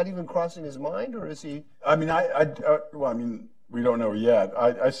 Is that even crossing his mind, or is he? I mean, we don't know yet.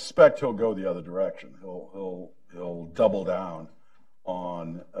 I suspect he'll go the other direction. He'll double down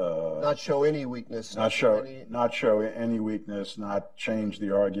on not show any weakness. Not show any weakness. Not change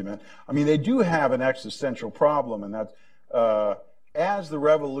the argument. I mean, they do have an existential problem, and that's as the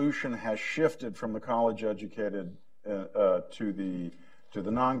revolution has shifted from the college educated to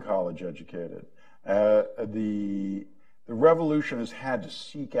the non-college educated. The revolution has had to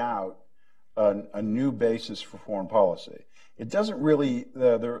seek out a new basis for foreign policy. It doesn't really,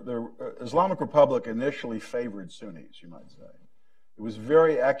 the Islamic Republic initially favored Sunnis, you might say. It was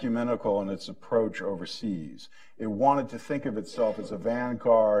very ecumenical in its approach overseas. It wanted to think of itself as a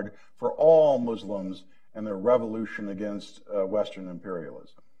vanguard for all Muslims and their revolution against Western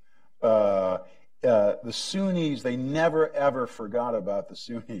imperialism. The Sunnis, they never ever forgot about the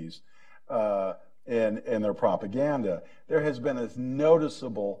Sunnis in their propaganda. There has been a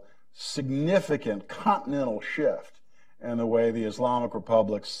noticeable, significant continental shift in the way the Islamic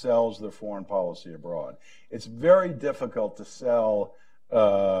Republic sells their foreign policy abroad. It's very difficult to sell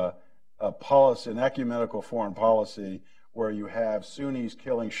an ecumenical foreign policy where you have Sunnis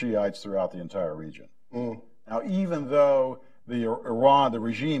killing Shiites throughout the entire region. Now, even though the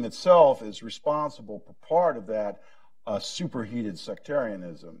regime itself is responsible for part of that superheated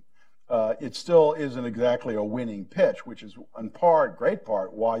sectarianism, it still isn't exactly a winning pitch, which is in great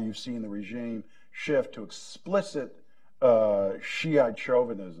part, why you've seen the regime shift to explicit Shiite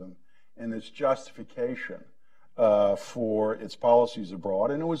chauvinism and its justification for its policies abroad.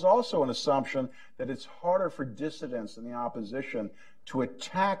 And it was also an assumption that it's harder for dissidents in the opposition to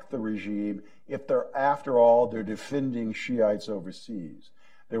attack the regime if after all, they're defending Shiites overseas.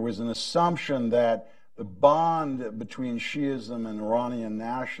 There was an assumption that the bond between Shiism and Iranian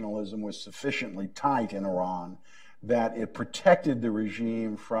nationalism was sufficiently tight in Iran that it protected the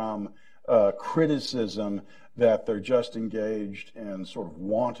regime from criticism that they're just engaged in sort of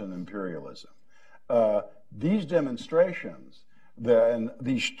wanton imperialism. These demonstrations and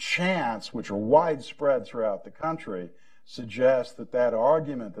these chants, which are widespread throughout the country, suggest that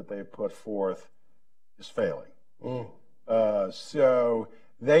argument that they put forth is failing. So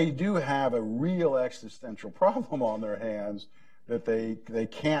they do have a real existential problem on their hands that they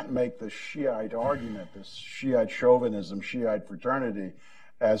can't make the Shiite argument, this Shiite chauvinism, Shiite fraternity,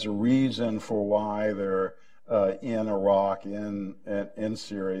 as a reason for why they're in Iraq, in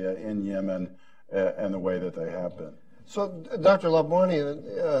Syria, in Yemen, and the way that they have been. So, Dr.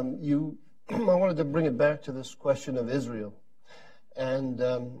 Labwani, I wanted to bring it back to this question of Israel, and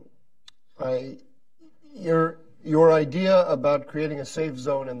your idea about creating a safe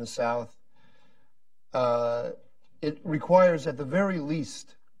zone in the South. It requires, at the very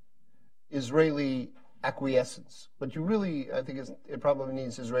least, Israeli acquiescence, but I think it probably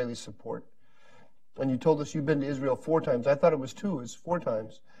needs Israeli support. And you told us you've been to Israel 4 times. I thought it was 2. It's 4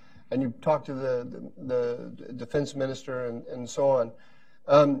 times. And you talked to the defense minister and so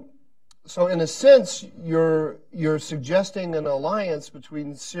on. So in a sense, you're suggesting an alliance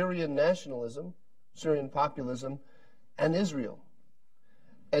between Syrian nationalism, Syrian populism, and Israel.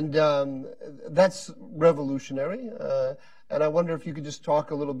 And that's revolutionary. And I wonder if you could just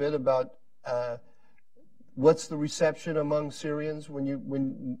talk a little bit about what's the reception among Syrians when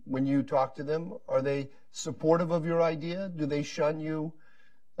you talk to them? Are they supportive of your idea? Do they shun you?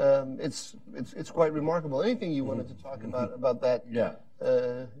 It's quite remarkable. Anything you wanted to talk about that?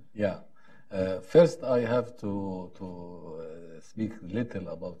 Yeah. First, I have to speak little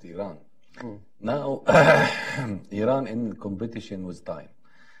about Iran. Now, Iran in competition with time.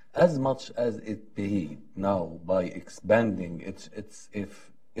 As much as it paid now by expanding its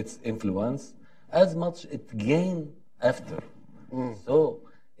influence, as much it gained after. So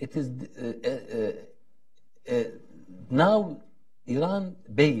it is now Iran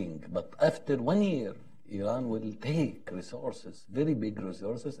paying, but after 1 year, Iran will take resources, very big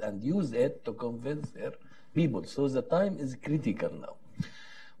resources, and use it to convince their people. So the time is critical now.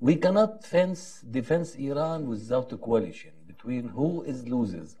 We cannot defend Iran without a coalition between who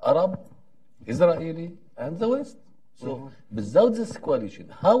loses, Arab, Israeli, and the West. So without this coalition,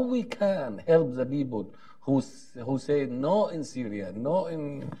 how we can help the people who say no in Syria, no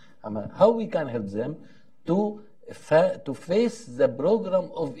in Hamas, how we can help them to face the program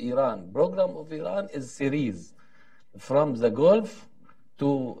of Iran. Program of Iran is series from the Gulf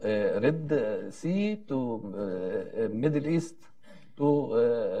to Red Sea to Middle East to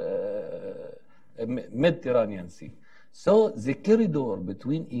Mediterranean Sea. So the corridor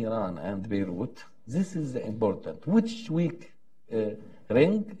between Iran and Beirut, this is important. Which weak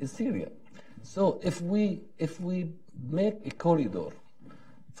ring is Syria. So if we make a corridor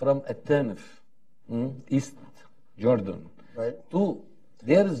from Atanif, East Jordan, right, to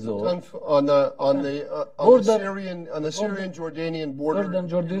Deir ez-Zor on the Syrian Jordanian border, Jordan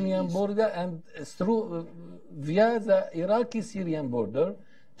Jordanian border, and through via the Iraqi Syrian border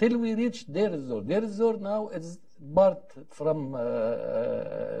till we reach Deir ez-Zor. Deir ez-Zor now is part from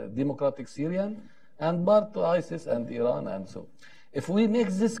democratic Syrian and part to ISIS and Iran and so. If we make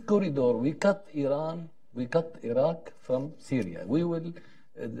this corridor, we cut Iran, we cut Iraq from Syria. We will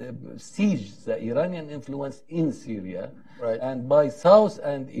siege the Iranian influence in Syria, right, and by south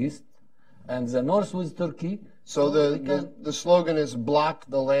and east, and the north with Turkey. So the slogan is block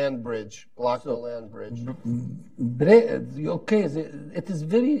the land bridge. Block the land bridge. Okay, it is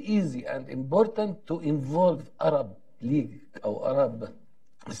very easy and important to involve Arab League or Arab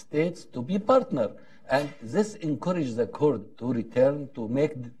states to be partner. And this encourages the Kurd to return to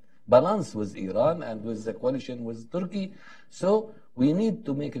make balance with Iran and with the coalition with Turkey. So we need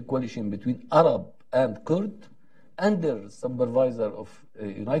to make a coalition between Arab and Kurd under supervisor of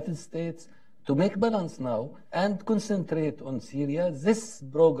United States to make balance now and concentrate on Syria. This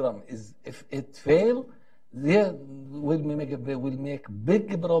program is, if it fail, there will make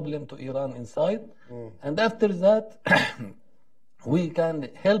big problem to Iran inside, and after that, we can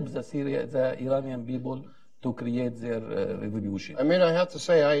help the Iranian people to create their revolution. I mean, I have to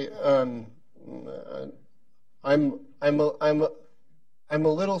say, I'm a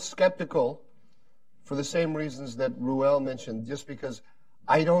little skeptical for the same reasons that Ruel mentioned, just because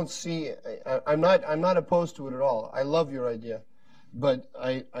I don't see. I'm not opposed to it at all. I love your idea, but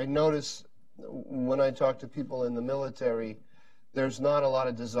I notice when I talk to people in the military, there's not a lot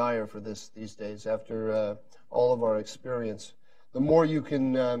of desire for this these days. After all of our experience, the more you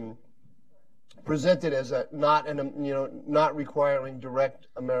can present it as not requiring direct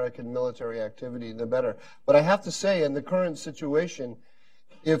American military activity, the better. But I have to say, in the current situation,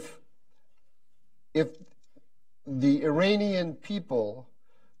 if the Iranian people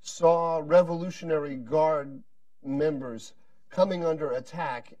saw Revolutionary Guard members coming under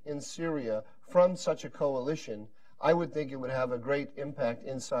attack in Syria from such a coalition, I would think it would have a great impact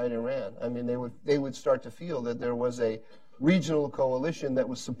inside Iran. I mean, they would start to feel that there was a regional coalition that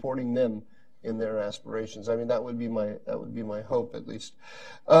was supporting them in their aspirations. I mean, that would be my hope, at least.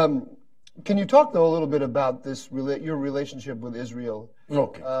 Can you talk, though, a little bit about your relationship with Israel?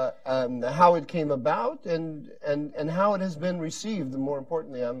 Okay. How it came about and how it has been received. And more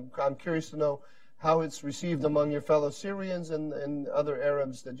importantly, I'm curious to know how it's received among your fellow Syrians and other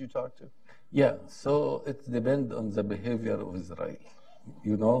Arabs that you talk to. Yeah. So it depends on the behavior of Israel.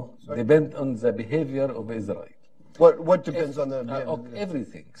 Depend on the behavior of Israel. What depends on the behavior?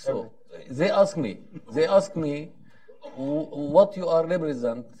 Everything. So they ask me, what you are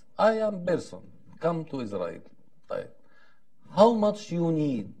represent. I am person, come to Israel. Right? How much you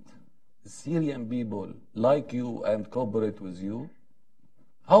need Syrian people like you and cooperate with you?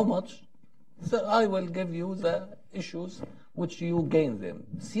 How much? So I will give you the issues which you gain them.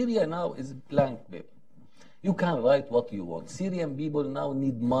 Syria now is blank paper. You can write what you want. Syrian people now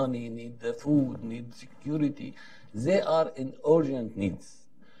need money, need food, need security. They are in urgent needs.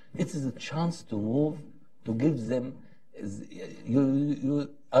 It is a chance to move, to give them.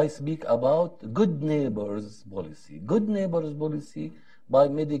 I speak about good neighbors policy. Good neighbors policy by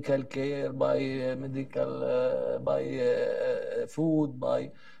medical care, by food,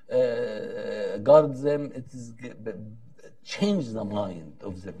 by guard them. It is change the mind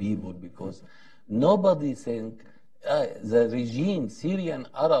of the people, because nobody think the regime, Syrian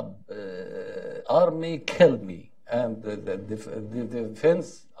Arab army killed me, and the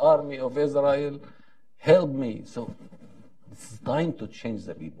defense army of Israel helped me. So it's time to change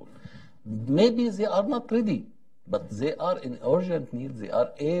the people. Maybe they are not ready, but they are in urgent need. They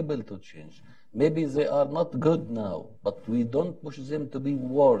are able to change. Maybe they are not good now, but we don't push them to be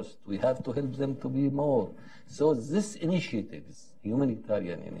worse. We have to help them to be more. So this initiatives,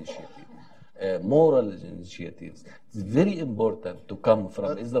 humanitarian initiative, moral initiatives, it's very important to come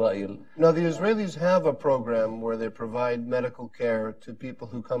from Israel. Now, the Israelis have a program where they provide medical care to people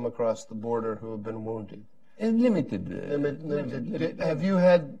who come across the border who have been wounded. Limited.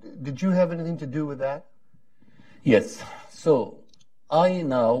 Did you have anything to do with that? Yes. So I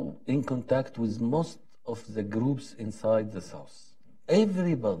now in contact with most of the groups inside the South.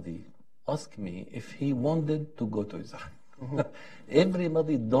 Everybody asked me if he wanted to go to Israel.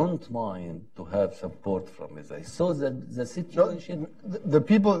 Everybody don't mind to have support from Israel. So the situation, The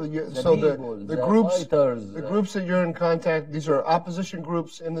people, the groups, fighters, the groups that you're in contact, these are opposition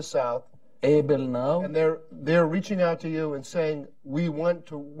groups in the South, able now. and they're reaching out to you and saying, we want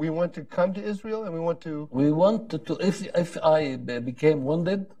to come to Israel, and we want to. We want to if I became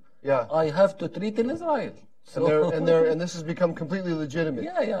wounded, Yeah. I have to treat in Israel. So And this has become completely legitimate.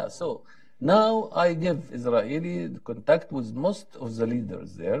 yeah. So now I give Israeli contact with most of the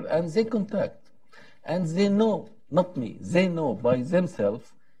leaders there, and they contact, and they know, not me, they know by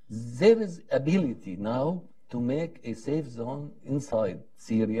themselves there is ability now to make a safe zone inside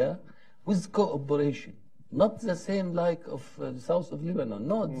Syria with cooperation. Not the same like of the south of Lebanon.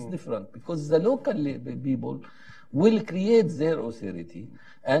 No, it's different because the local people will create their authority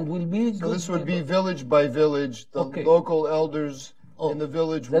and will be. So this would be village by village, the local elders in the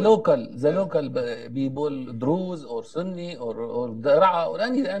village. The local people, Druze or Sunni or Dara or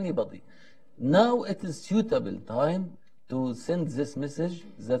anybody. Now it is suitable time to send this message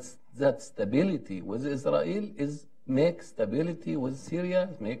that stability with Israel is make stability with Syria,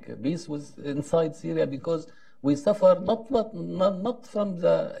 make peace with inside Syria, because we suffer not from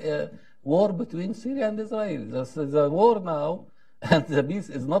the war between Syria and Israel. The war now and the peace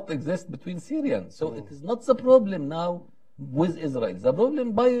is not exist between Syrians. So it is not the problem now with Israel. The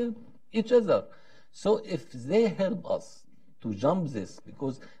problem by each other. So if they help us to jump this,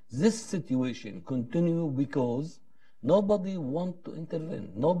 because this situation continue because nobody want to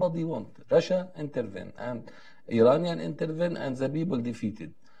intervene. Nobody want. Russia intervene and Iranian intervene and the people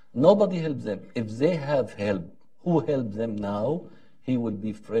defeated. Nobody helps them. If they have help, who help them now, he will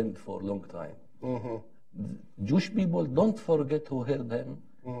be friend for a long time. Jewish people don't forget who helped them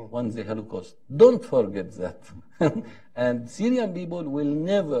when the Holocaust. Don't forget that. And Syrian people will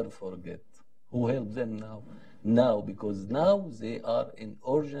never forget who helped them now. Now, because now they are in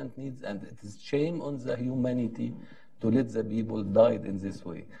urgent needs, and it is shame on the humanity to let the people die in this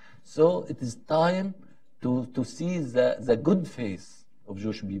way. So it is time to see the good face of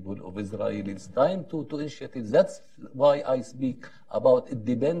Jewish people, of Israel. It's time to initiate it. That's why I speak about it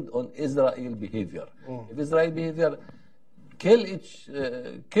depend on Israel behavior. If Israel behavior,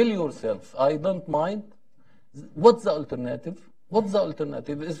 kill yourself. I don't mind. What's the alternative? What's the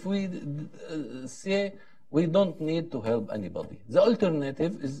alternative? If we say we don't need to help anybody, the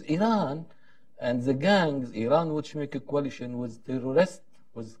alternative is Iran and the gangs, Iran which make a coalition with terrorists,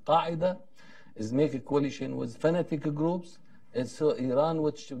 with Qaeda, is make a coalition with fanatic groups. And so Iran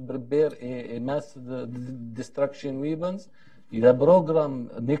which prepare a mass destruction weapons. The program,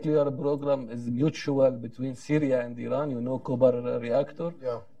 nuclear program is mutual between Syria and Iran, Kobar reactor.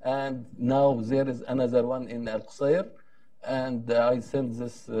 Yeah. And now there is another one in Al-Qusayr. And I sent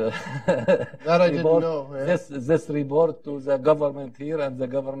this that I report, didn't know. Yeah. this report to the government here and the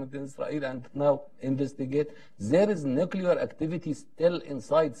government in Israel, and now investigate. There is nuclear activity still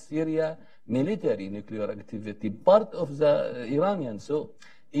inside Syria, military nuclear activity, part of the Iranian. So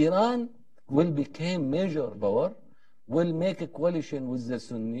Iran will become major power, will make a coalition with the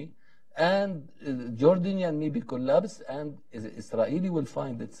Sunni, and Jordanian maybe collapse, and Israeli will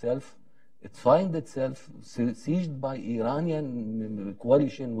find itself sieged by Iranian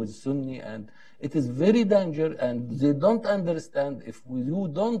coalition with Sunni, and it is very dangerous, and they don't understand if you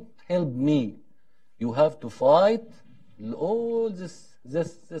don't help me, you have to fight all this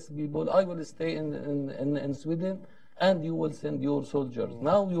people. I will stay in Sweden, and you will send your soldiers.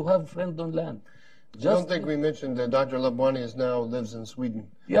 Now you have friend on land. I don't think we mentioned that Dr. Labwani lives in Sweden.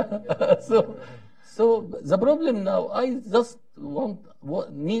 Yeah. So the problem now, I just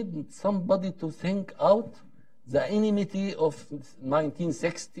need somebody to think out the enmity of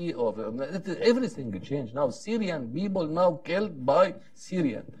 1960 everything changed. Now Syrian people now killed by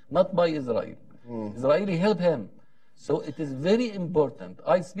Syrian, not by Israel. Israeli help him. So it is very important.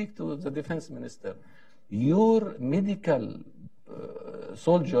 I speak to the defense minister. Your medical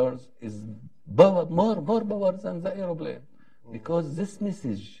soldiers is more power than the aeroplane, because this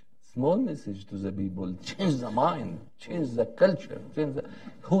message, small message to the people, change the mind, change the culture,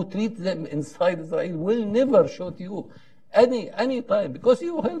 who treat them inside Israel will never shoot you any time, because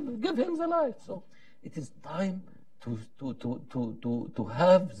you give him the life. So it is time to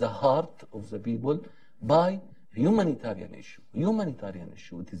have the heart of the people by humanitarian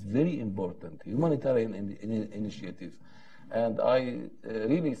issue. It is very important. Humanitarian initiative. And I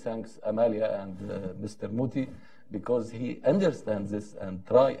really thanks Amalia and Mr. Muti because he understands this and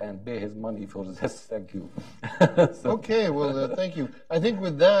try and pay his money for this. Thank you. Okay, well, thank you. I think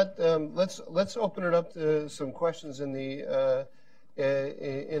with that, let's open it up to some questions in the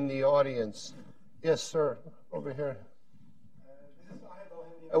audience. Yes, sir, over here.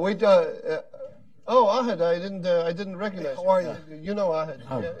 Wait. Ahad, I didn't recognize you. How are you? You know Ahad.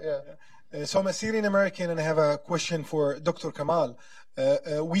 Hi. Yeah. So I'm a Syrian American, and I have a question for Dr. Kamal.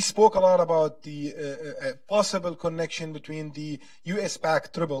 We spoke a lot about the possible connection between the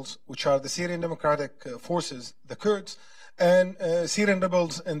U.S.-backed rebels, which are the Syrian Democratic Forces, the Kurds, and Syrian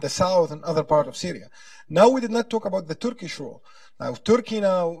rebels in the south and other part of Syria. Now we did not talk about the Turkish role. Now Turkey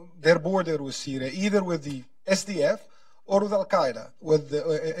their border with Syria, either with the SDF or with Al-Qaeda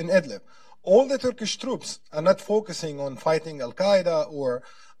in Idlib. All the Turkish troops are not focusing on fighting Al-Qaeda or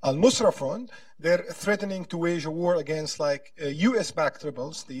Al-Nusra Front. They're threatening to wage a war against U.S.-backed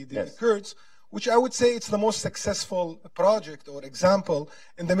rebels, the Yes. Kurds, which I would say it's the most successful project or example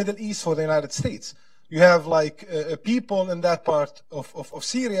in the Middle East for the United States. You have people in that part of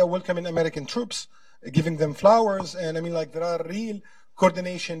Syria welcoming American troops, giving them flowers, and there are real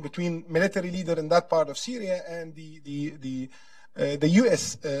coordination between military leader in that part of Syria and the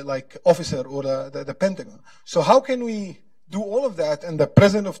U.S. officer or the Pentagon. So how can we do all of that and the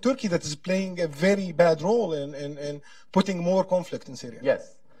president of Turkey that is playing a very bad role in putting more conflict in Syria?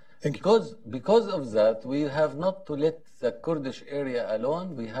 Yes. Thank you. Because of that, we have not to let the Kurdish area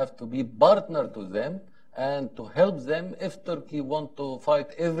alone. We have to be partner to them and to help them. If Turkey want to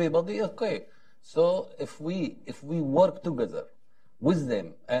fight everybody, okay. So if we work together with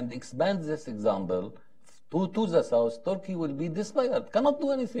them and expand this example to the south, Turkey will be disinspired, cannot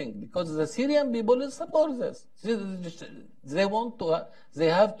do anything because the Syrian people will support this. They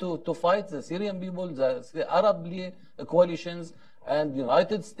have to fight the Syrian people, the Arab coalitions, and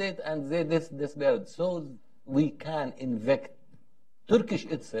United States, and they despaired. So we can infect Turkish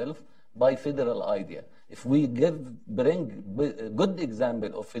itself by federal idea. If we bring a good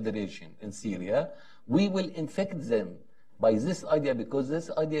example of federation in Syria, we will infect them by this idea because this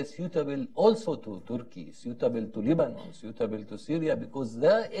idea is suitable also to Turkey, suitable to Lebanon, suitable to Syria because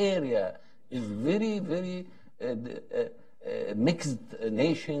the area is very, very mixed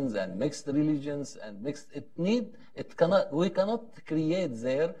nations and mixed religions and mixed. We cannot create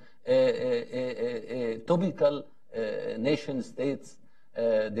there typical nation states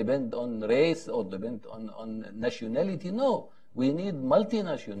depend on race or depend on nationality. No. We need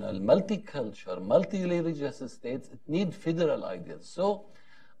multinational, multicultural, multi-religious states. It needs federal ideas. So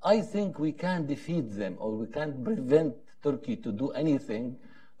I think we can defeat them or we can prevent Turkey to do anything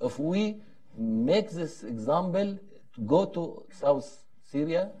if we make this example to go to South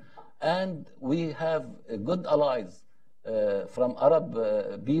Syria and we have good allies from Arab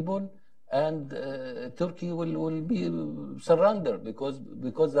people and Turkey will be surrendered because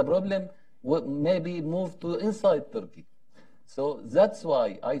the problem will maybe move to inside Turkey. So that's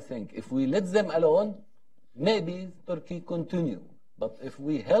why I think if we let them alone, maybe Turkey continue. But if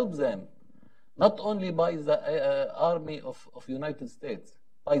we help them, not only by the army of United States,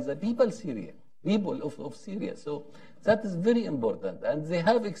 by the people of Syria. So that is very important. And they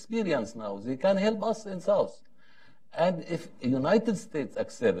have experience now. They can help us in South. And if United States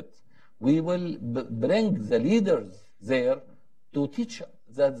accept it, we will bring the leaders there to teach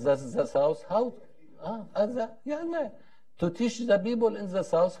the South how to teach the people in the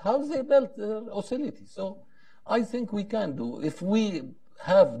south how they built their hostility. So I think we can do. If we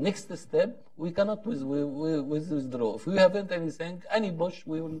have next step, we cannot withdraw. If we haven't anything, any push,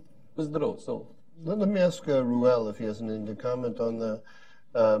 we will withdraw. So let me ask Ruel if he has anything to comment on the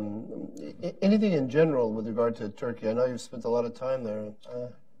anything in general with regard to Turkey. I know you've spent a lot of time there.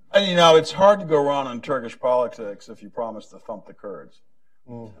 And it's hard to go wrong in Turkish politics if you promise to thump the Kurds.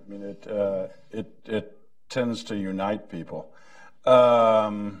 I mean, it tends to unite people. I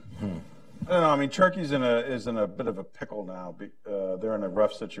don't know. I mean, Turkey's is in a bit of a pickle now. They're in a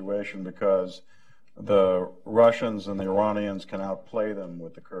rough situation because the Russians and the Iranians can outplay them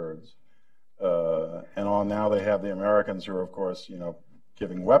with the Kurds, and now they have the Americans who are, of course,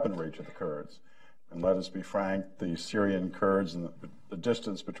 giving weaponry to the Kurds. And let us be frank, the Syrian Kurds and the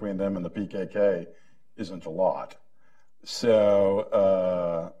distance between them and the PKK isn't a lot.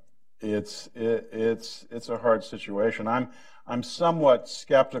 So it's a hard situation. I'm somewhat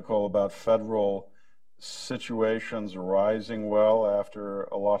skeptical about federal situations arising well after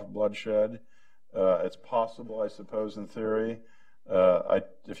a lot of bloodshed. It's possible, I suppose, in theory.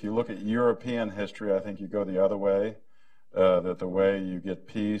 If you look at European history, I think you go the other way. That the way you get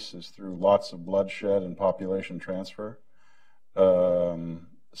peace is through lots of bloodshed and population transfer.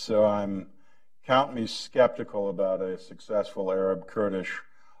 So count me skeptical about a successful Arab-Kurdish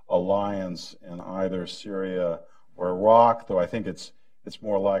alliance in either Syria or Iraq, though I think it's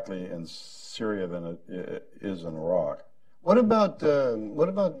more likely in Syria than it is in Iraq. What about President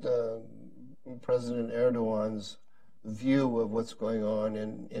Erdogan's view of what's going on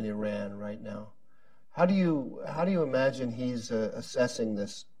in Iran right now? How do you imagine he's assessing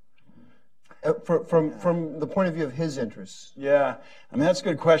this from the point of view of his interests? Yeah, I mean that's a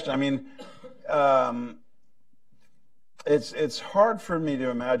good question. I mean, it's hard for me to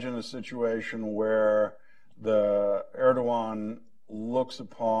imagine a situation where the Erdogan looks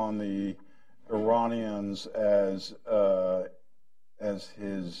upon the Iranians as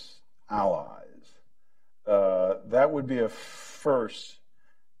his allies. That would be a first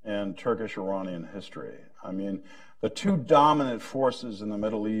in Turkish-Iranian history. I mean, the two dominant forces in the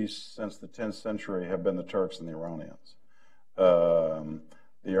Middle East since the 10th century have been the Turks and the Iranians. The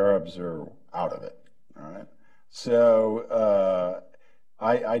Arabs are out of it, all right? So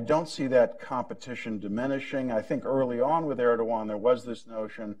I don't see that competition diminishing. I think early on with Erdogan, there was this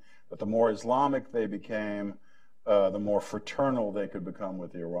notion that the more Islamic they became, the more fraternal they could become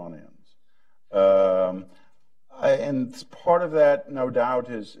with the Iranians. And part of that, no doubt,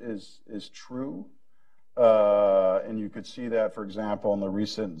 is true. And you could see that, for example, in the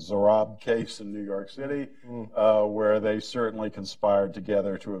recent Zarab case in New York City, where they certainly conspired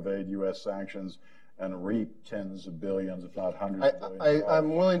together to evade U.S. sanctions and reap tens of billions, if not hundreds of billions.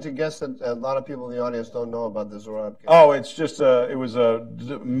 I'm willing to guess that a lot of people in the audience don't know about the Zarab case. Oh, it's just it was a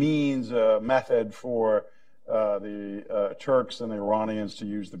means, a method for the Turks and the Iranians to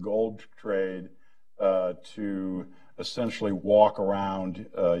use the gold trade to essentially walk around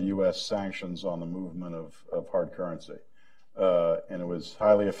U.S. sanctions on the movement of hard currency. And it was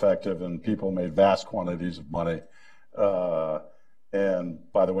highly effective, and people made vast quantities of money. And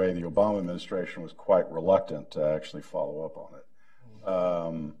by the way, the Obama administration was quite reluctant to actually follow up on it.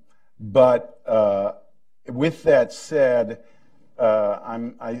 But with that said,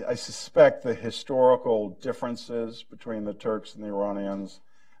 I suspect the historical differences between the Turks and the Iranians,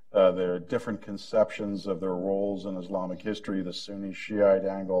 there are different conceptions of their roles in Islamic history, the Sunni Shiite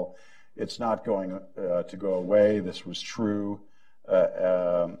angle. It's not going to go away. This was true,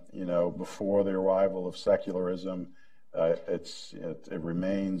 before the arrival of secularism. It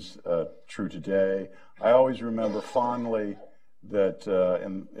remains true today. I always remember fondly that,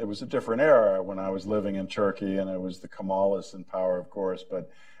 and it was a different era when I was living in Turkey, and it was the Kemalists in power, of course,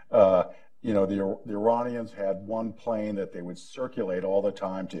 but the Iranians had one plane that they would circulate all the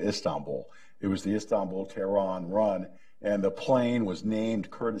time to Istanbul. It was the Istanbul-Tehran run, and the plane was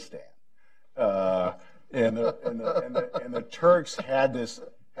named Kurdistan. And the Turks had this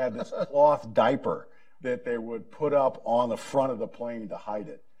cloth diaper that they would put up on the front of the plane to hide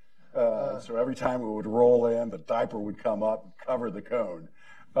it. So every time it would roll in, the diaper would come up and cover the cone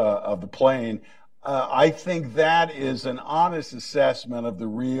of the plane. I think that is an honest assessment of the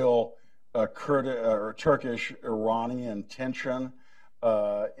real Turkish-Iranian tension,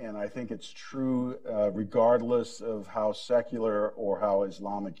 and I think it's true regardless of how secular or how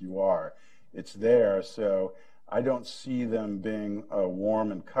Islamic you are. It's there, so I don't see them being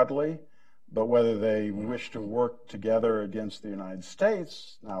warm and cuddly, but whether they wish to work together against the United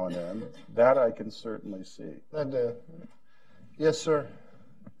States now and then, that I can certainly see. Yes, sir.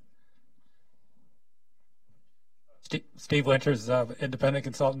 Steve Winters, independent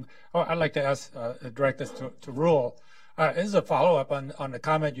consultant. I'd like to ask, direct this to Roel. This is a follow-up on the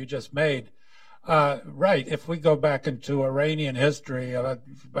comment you just made. Right, if we go back into Iranian history,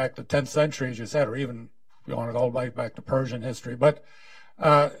 back to 10th century, as you said, or even if you want to go back to Persian history, but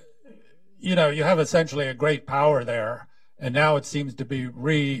you have essentially a great power there, and now it seems to be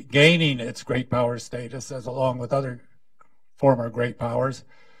regaining its great power status as along with other former great powers.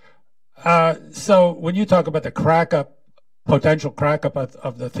 So when you talk about the potential crack-up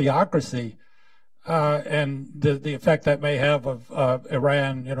of the theocracy, and the effect that may have of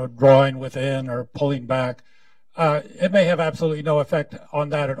Iran, drawing within or pulling back, it may have absolutely no effect on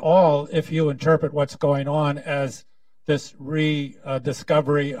that at all if you interpret what's going on as this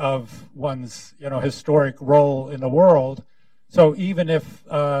rediscovery of one's, historic role in the world. So even if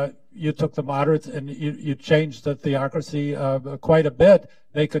you took the moderates and you changed the theocracy quite a bit,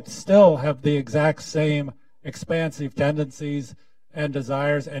 they could still have the exact same expansive tendencies and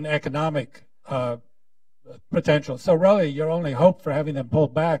desires and economic potential. So really, your only hope for having them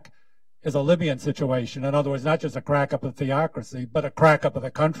pulled back is a Libyan situation. In other words, not just a crack up of theocracy, but a crack up of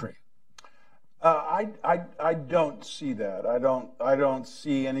the country. I don't see that. I don't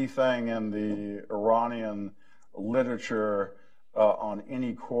see anything in the Iranian literature on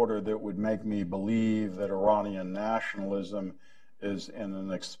any quarter that would make me believe that Iranian nationalism is in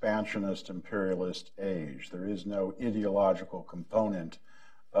an expansionist imperialist age. There is no ideological component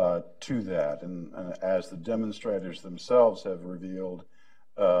to that. And as the demonstrators themselves have revealed,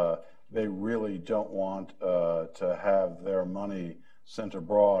 they really don't want to have their money sent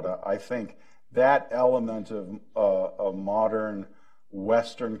abroad. I think that element of modern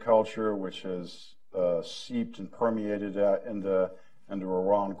Western culture, which has seeped and permeated into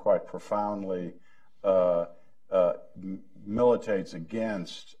Iran quite profoundly, militates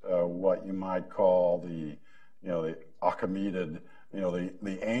against what you might call the Achaemenid,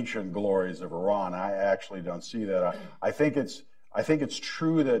 the ancient glories of Iran. I actually don't see that. I think it's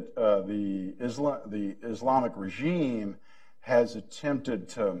true that the Islamic regime has attempted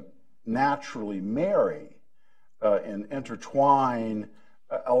to naturally marry and intertwine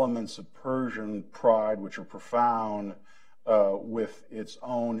elements of Persian pride, which are profound, with its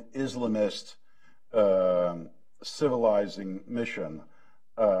own Islamist civilizing mission.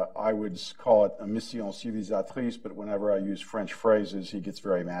 I would call it a mission civilisatrice, but whenever I use French phrases, he gets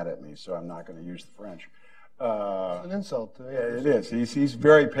very mad at me, so I'm not going to use the French. It's an insult. Yeah, it is. He's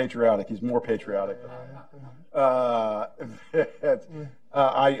very patriotic. He's more patriotic than I am.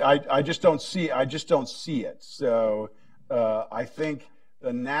 I just don't see it. So I think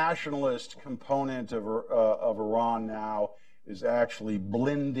the nationalist component of Iran now is actually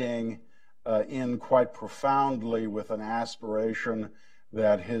blending in quite profoundly with an aspiration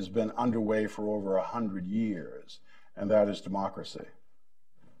that has been underway for over 100 years, and that is democracy.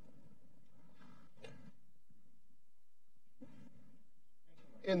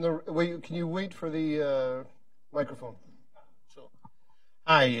 Can you wait for the microphone? Sure.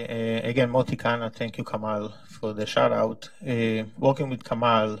 Hi, again, Moti Kana. Thank you, Kamal, for the shout out. Working with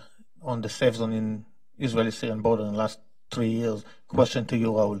Kamal on the safe zone in Israeli-Syrian border in the last 3 years. Question to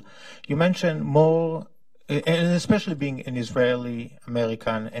you, Raul. You mentioned more, and especially being an Israeli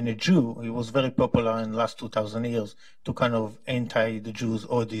American and a Jew, it was very popular in the last 2,000 years to kind of anti the Jews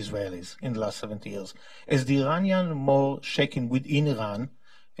or the Israelis in the last 70 years. Is the Iranian more shaken within Iran,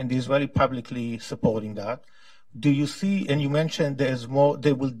 and the Israeli publicly supporting that? Do you see, and you mentioned there's more,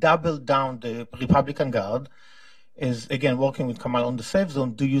 they will double down the Republican Guard, is again working with Kamal on the safe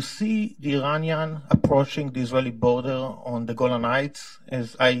zone. Do you see the Iranian approaching the Israeli border on the Golan Heights?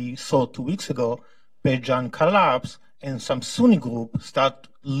 As I saw 2 weeks ago, Beit Jan collapse and some Sunni group start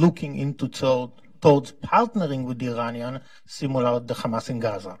looking into towards partnering with the Iranian, similar to the Hamas in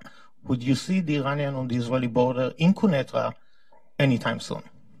Gaza. Would you see the Iranian on the Israeli border in Quneitra anytime soon?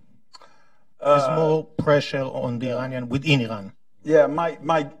 There's more pressure on the Iranian within Iran. Yeah,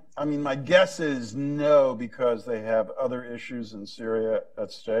 my guess is no, because they have other issues in Syria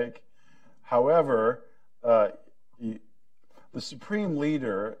at stake. However, the supreme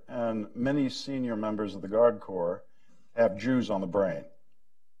leader and many senior members of the Guard Corps have Jews on the brain.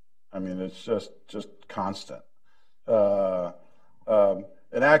 I mean, it's just constant. And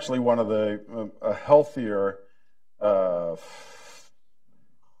actually, one of the healthier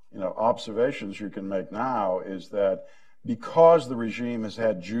observations you can make now is that because the regime has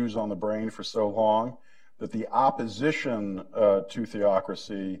had Jews on the brain for so long, that the opposition to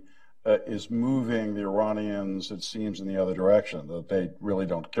theocracy is moving the Iranians, it seems, in the other direction, that they really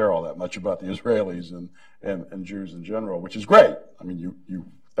don't care all that much about the Israelis and Jews in general, which is great. I mean,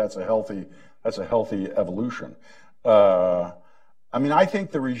 that's a healthy evolution. I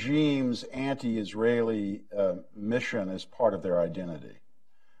think the regime's anti-Israeli mission is part of their identity.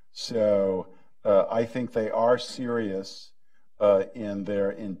 So I think they are serious in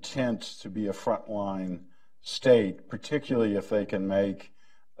their intent to be a frontline state, particularly if they can make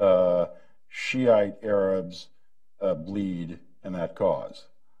Shiite Arabs bleed in that cause.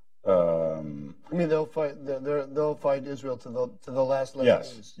 They'll fight Israel to the last leg.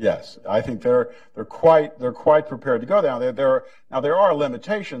 Yes. I think they're quite prepared to go down there. There are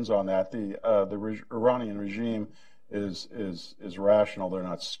limitations on that. The Iranian regime is rational. They're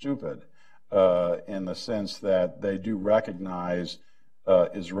not stupid in the sense that they do recognize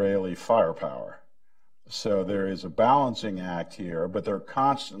Israeli firepower. So there is a balancing act here, but they're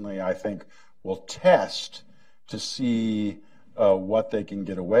constantly, I think, will test to see what they can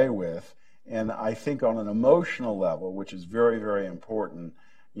get away with. And I think on an emotional level, which is very, very important,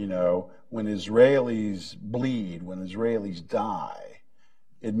 when Israelis bleed, when Israelis die,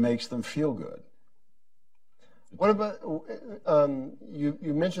 it makes them feel good. What about, you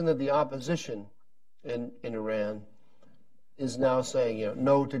mentioned that the opposition in Iran is now saying,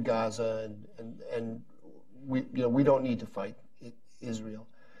 no to Gaza, and we don't need to fight Israel.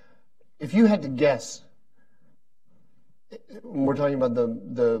 If you had to guess we're talking about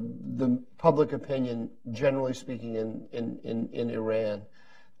the public opinion, generally speaking, in Iran.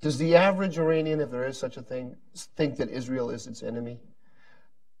 Does the average Iranian, if there is such a thing, think that Israel is its enemy?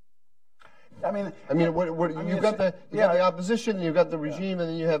 You've got the opposition, and you've got the regime, and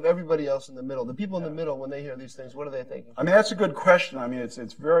then you have everybody else in the middle. The people in the middle, when they hear these things, what are they thinking? I mean, that's a good question. I mean, it's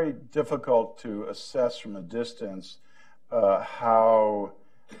very difficult to assess from a distance how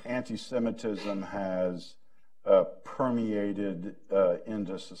anti-Semitism has permeated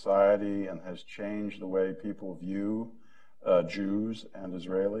into society and has changed the way people view Jews and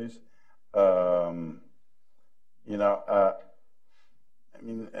Israelis.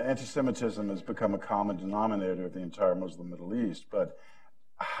 Anti-Semitism has become a common denominator of the entire Muslim Middle East, but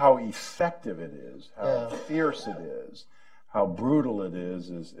how effective it is, how fierce it is, how brutal it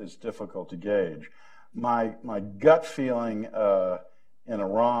is difficult to gauge. My gut feeling in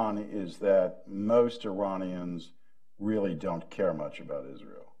Iran is that most Iranians really don't care much about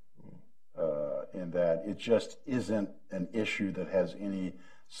Israel, in that it just isn't an issue that has any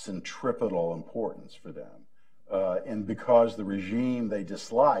centripetal importance for them. And because the regime they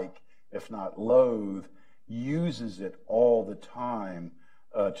dislike, if not loathe, uses it all the time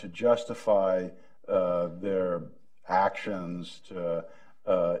to justify their actions,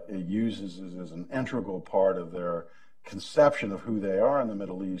 it uses it as an integral part of their conception of who they are in the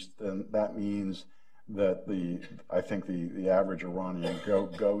Middle East, then that means that I think the average Iranian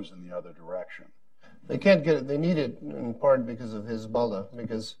goes in the other direction. They can't get it. They need it in part because of Hezbollah,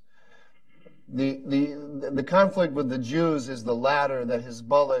 because the conflict with the Jews is the ladder that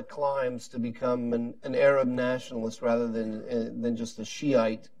Hezbollah climbs to become an Arab nationalist rather than just a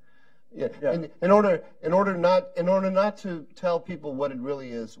Shiite. Yeah. Yeah. In order not to tell people what it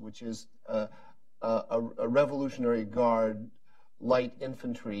really is, which is a Revolutionary Guard light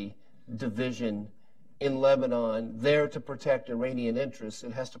infantry division in Lebanon, there to protect Iranian interests,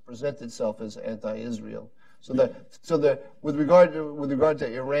 it has to present itself as anti-Israel. So that with regard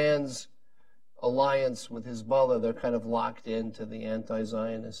to Iran's alliance with Hezbollah, they're kind of locked into the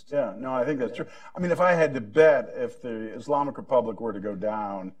anti-Zionist. Yeah, no, I think that's true. I mean, if I had to bet, if the Islamic Republic were to go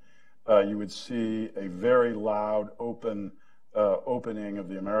down, you would see a very loud, opening of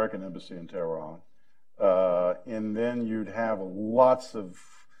the American embassy in Tehran, and then you'd have lots of,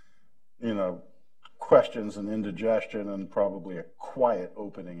 questions and indigestion, and probably a quiet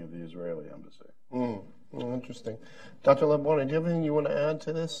opening of the Israeli embassy. Interesting. Dr. Labwani, do you have anything you want to add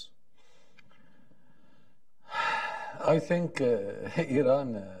to this? I think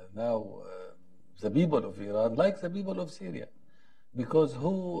Iran now, the people of Iran, like the people of Syria, because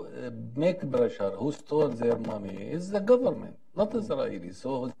who make pressure, who stole their money is the government, not Israeli.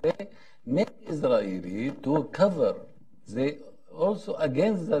 So they make Israeli to cover. They also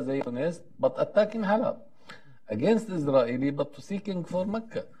against the Zionists, but attacking Halab, against Israeli, but seeking for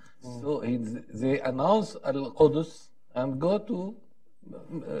Mecca. So they announce Al-Qudus and go to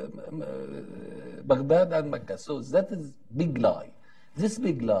Baghdad and Mecca. So that is big lie. This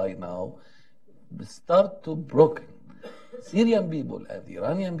big lie now start to broken. Syrian people and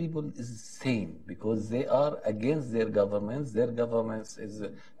Iranian people is same because they are against their governments. Their governments is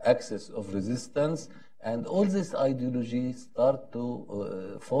axis of resistance, and all this ideology start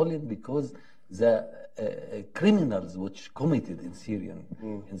to fall in because the criminals which committed in Syria,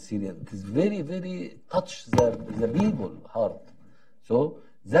 it is very, very touch the people hard. So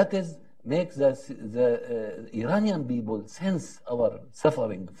that is makes the Iranian people sense our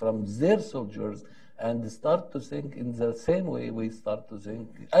suffering from their soldiers and start to think in the same way we start to think.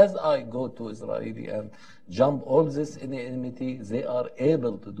 As I go to Israeli and jump all this enmity, they are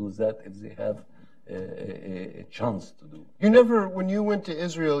able to do that if they have a chance to do. You never, when you went to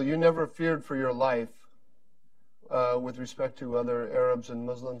Israel, you never feared for your life with respect to other Arabs and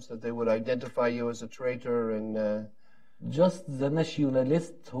Muslims, that they would identify you as a traitor and... Just the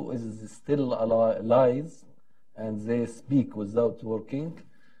nationalist who is still alive and they speak without working,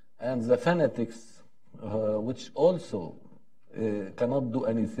 and the fanatics which also cannot do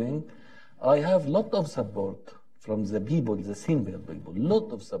anything. I have lot of support from the people, the simple people,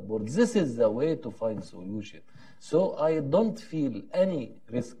 lot of support. This is the way to find solution. So I don't feel any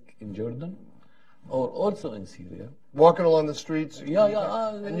risk in Jordan or also in Syria. Walking along the streets,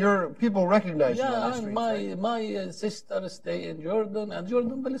 yeah, and your people recognize you on the streets. Yeah, my sister stay in Jordan, and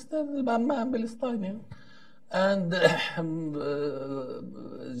Jordan, Palestinian, and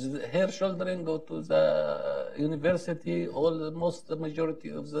her children go to the university. Almost the majority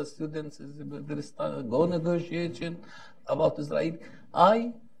of the students is Palestinian. Go negotiation about Israel.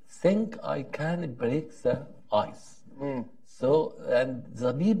 I think I can break the ice. So, and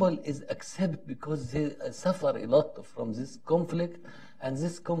the people is accept because they suffer a lot from this conflict, and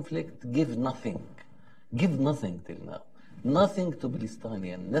this conflict give nothing till now. Nothing to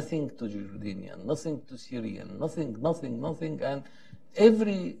Palestinian, nothing to Jordanian, nothing to Syrian, nothing. And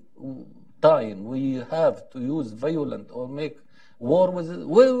every time we have to use violent or make war with it,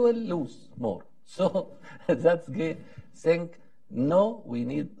 we will lose more. So that's the thing. No, we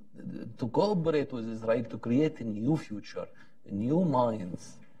need to cooperate with Israel to create a new future, new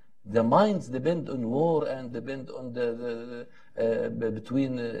minds. The minds depend on war and depend on the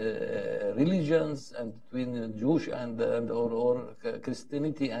between religions and between Jewish and or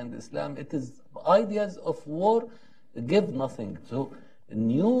Christianity and Islam. It is ideas of war give nothing. So a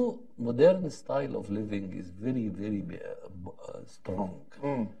new modern style of living is very strong.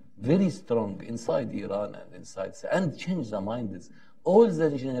 Very strong inside Iran and inside, and change the minds. All the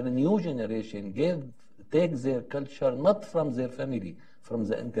new generation take their culture not from their family, from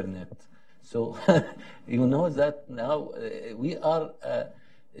the internet. So you know that now we are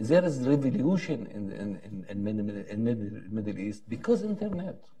there is revolution in Middle East because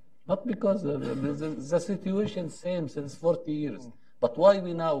internet, not because the situation same since 40 years. But why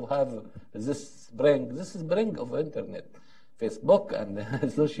we now have this spring of internet, Facebook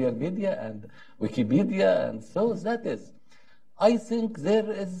and social media and Wikipedia, and so that is. I think there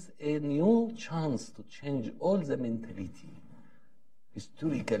is a new chance to change all the mentality,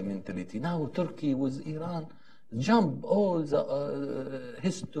 historical mentality. Now Turkey with Iran jump all the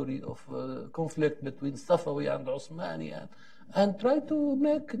history of conflict between Safawi and Osmani and try to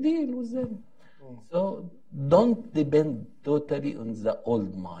make a deal with them. So don't depend totally on the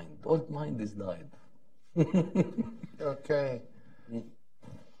old mind. Old mind is died. Okay.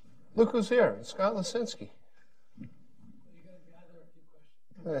 Look who's here, Scott Lisinski.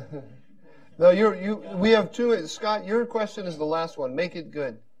 No, we have two. Scott, your question is the last one. Make it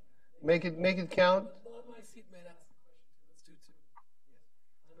good. Make it count.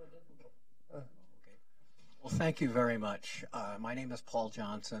 Well, thank you very much. My name is Paul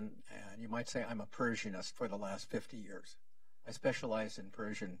Johnson, and you might say I'm a Persianist for the last 50 years. I specialize in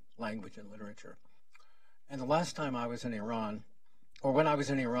Persian language and literature. And the last time I was in Iran, or when I was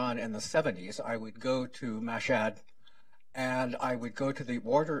in Iran in the 70s, I would go to Mashhad, and I would go to the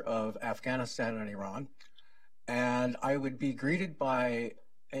border of Afghanistan and Iran, and I would be greeted by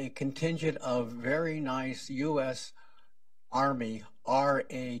a contingent of very nice U.S. Army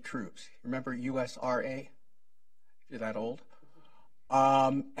RA troops. Remember U.S. RA? You're that old?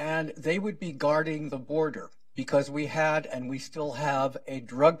 And they would be guarding the border because we had and we still have a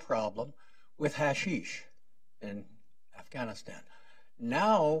drug problem with hashish in Afghanistan.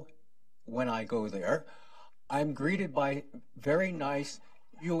 Now, when I go there, I'm greeted by very nice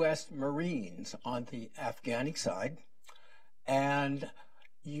U.S. Marines on the Afghani side and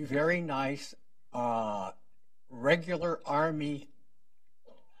very nice regular Army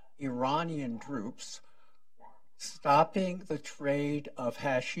Iranian troops stopping the trade of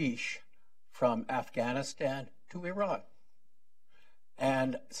hashish from Afghanistan to Iran.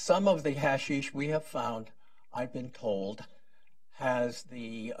 And some of the hashish we have found, I've been told, has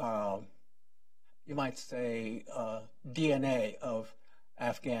the, you might say, DNA of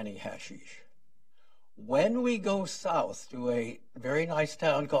Afghani hashish. When we go south to a very nice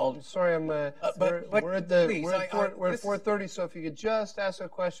town called... Sorry, we're at 4:30, so if you could just ask a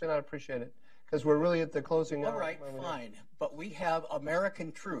question, I'd appreciate it. Because we're really at the closing. All right, fine. But we have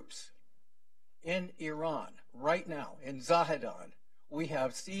American troops in Iran right now, in Zahedan. We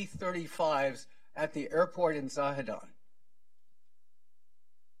have C-35s at the airport in Zahedan.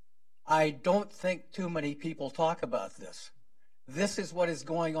 I don't think too many people talk about this. This is what is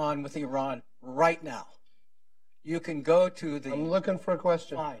going on with Iran right now. You can go to the... I'm looking for a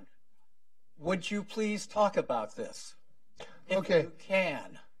question. Fine. Would you please talk about this? If you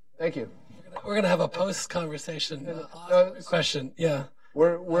can. Thank you. We're going to have a post-conversation question. Yeah.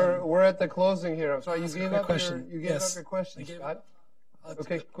 We're at the closing here. I'm sorry, you gave up your question, Scott.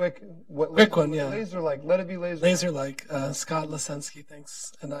 Okay, quick. Quick one, yeah. Laser-like. Let it be laser-like. Laser-like. Scott Lisinski,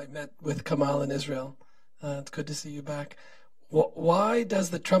 thanks. And I met with Kamal in Israel. It's good to see you back. Why does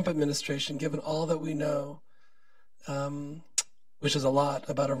the Trump administration, given all that we know, which is a lot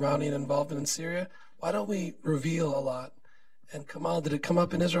about Iranian involvement in Syria, why don't we reveal a lot? And Kamal, did it come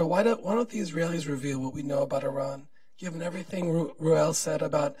up in Israel? Why don't the Israelis reveal what we know about Iran? Given everything Ruel said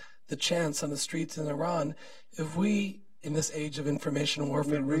about the chants on the streets in Iran, if we, in this age of information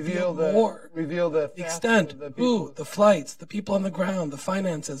warfare, reveal the extent, the flights, the people on the ground, the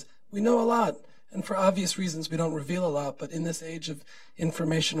finances, we know a lot. And for obvious reasons, we don't reveal a lot, but in this age of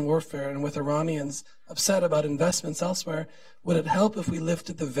information warfare and with Iranians upset about investments elsewhere, would it help if we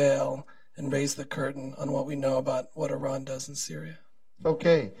lifted the veil and raised the curtain on what we know about what Iran does in Syria?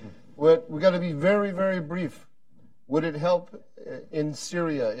 Okay. We got to be very, very brief. Would it help in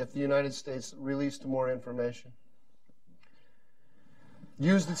Syria if the United States released more information?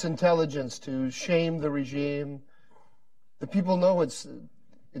 Used its intelligence to shame the regime. The people know it's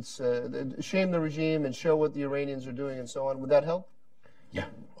shame the regime and show what the Iranians are doing and so on. Would that help? Yeah,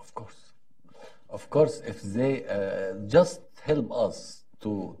 of course. Of course, if they just help us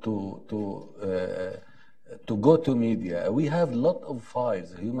to go to media, we have a lot of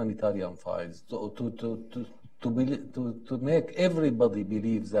files, humanitarian files, to make everybody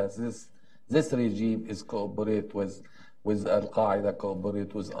believe that this regime is cooperate with Al-Qaeda,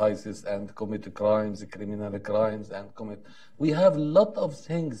 cooperate with ISIS, and commit crimes, criminal crimes, and commit. We have a lot of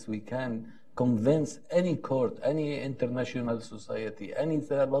things we can convince any court, any international society, any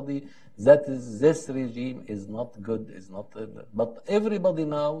third body that this regime is not good, is not. But everybody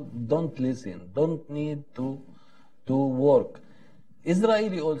now don't listen, don't need to work.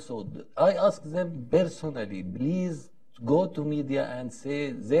 Israeli also, I ask them personally, please go to media and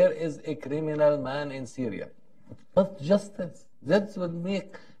say there is a criminal man in Syria. But justice, that will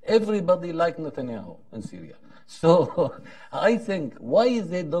make everybody like Netanyahu in Syria. So I think why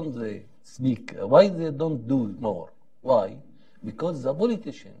they don't speak, why they don't do more? Why? Because the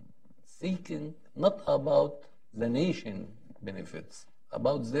politician thinking not about the nation benefits,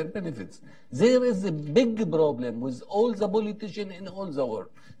 about their benefits. There is a big problem with all the politicians in all the world.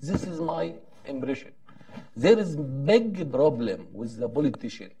 This is my impression. There is big problem with the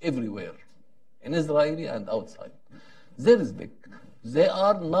politician everywhere, in Israeli and outside. There is big. They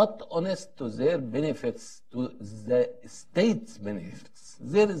are not honest to their benefits, to the state's benefits.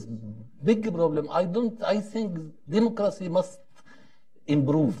 There is big problem. I think democracy must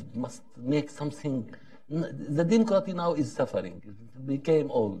improve, must make something. The democracy now is suffering. It became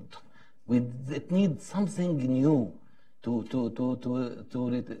old. It needs something new to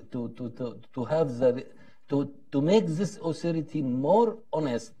have to make this authority more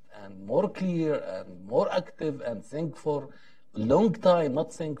honest and more clear and more active and think for a long time,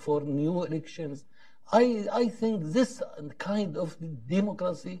 not think for new elections. I think this kind of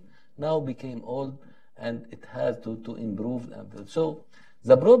democracy now became old and it has to improve. And so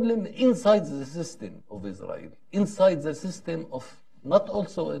the problem inside the system of Israel, inside the system of not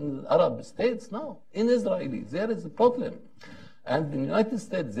also in Arab states now, in Israeli, there is a problem. And in the United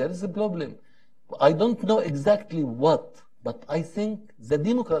States, there is a problem. I don't know exactly what, but I think the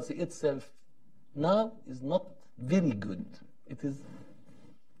democracy itself now is not very good. It is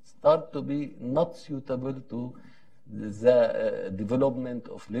start to be not suitable to the development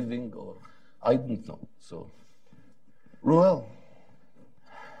of living, or I don't know. So, Ruel,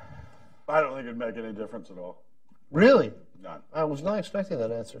 I don't think it'd make any difference at all. really? None. I was not expecting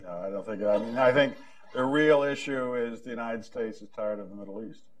that answer. No, I don't think. I think the real issue is the United States is tired of the Middle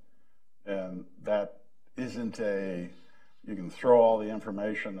East, and that isn't you can throw all the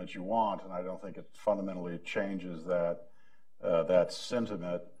information that you want, and I don't think it fundamentally changes that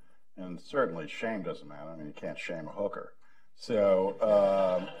sentiment. And certainly, shame doesn't matter. I mean, you can't shame a hooker. So,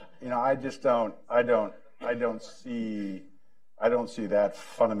 I just don't. I don't see that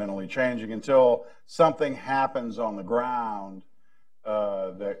fundamentally changing until something happens on the ground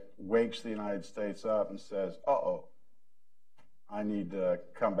that wakes the United States up and says, "Uh-oh, I need to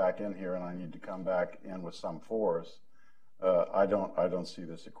come back in here, and I need to come back in with some force." I don't see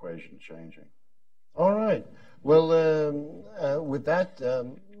this equation changing. All right. Well, with that,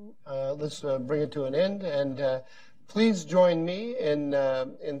 let's bring it to an end. And please join me in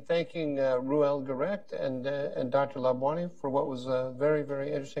thanking Ruel Garect and Dr. Labwani for what was a very,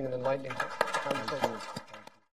 very interesting and enlightening conversation.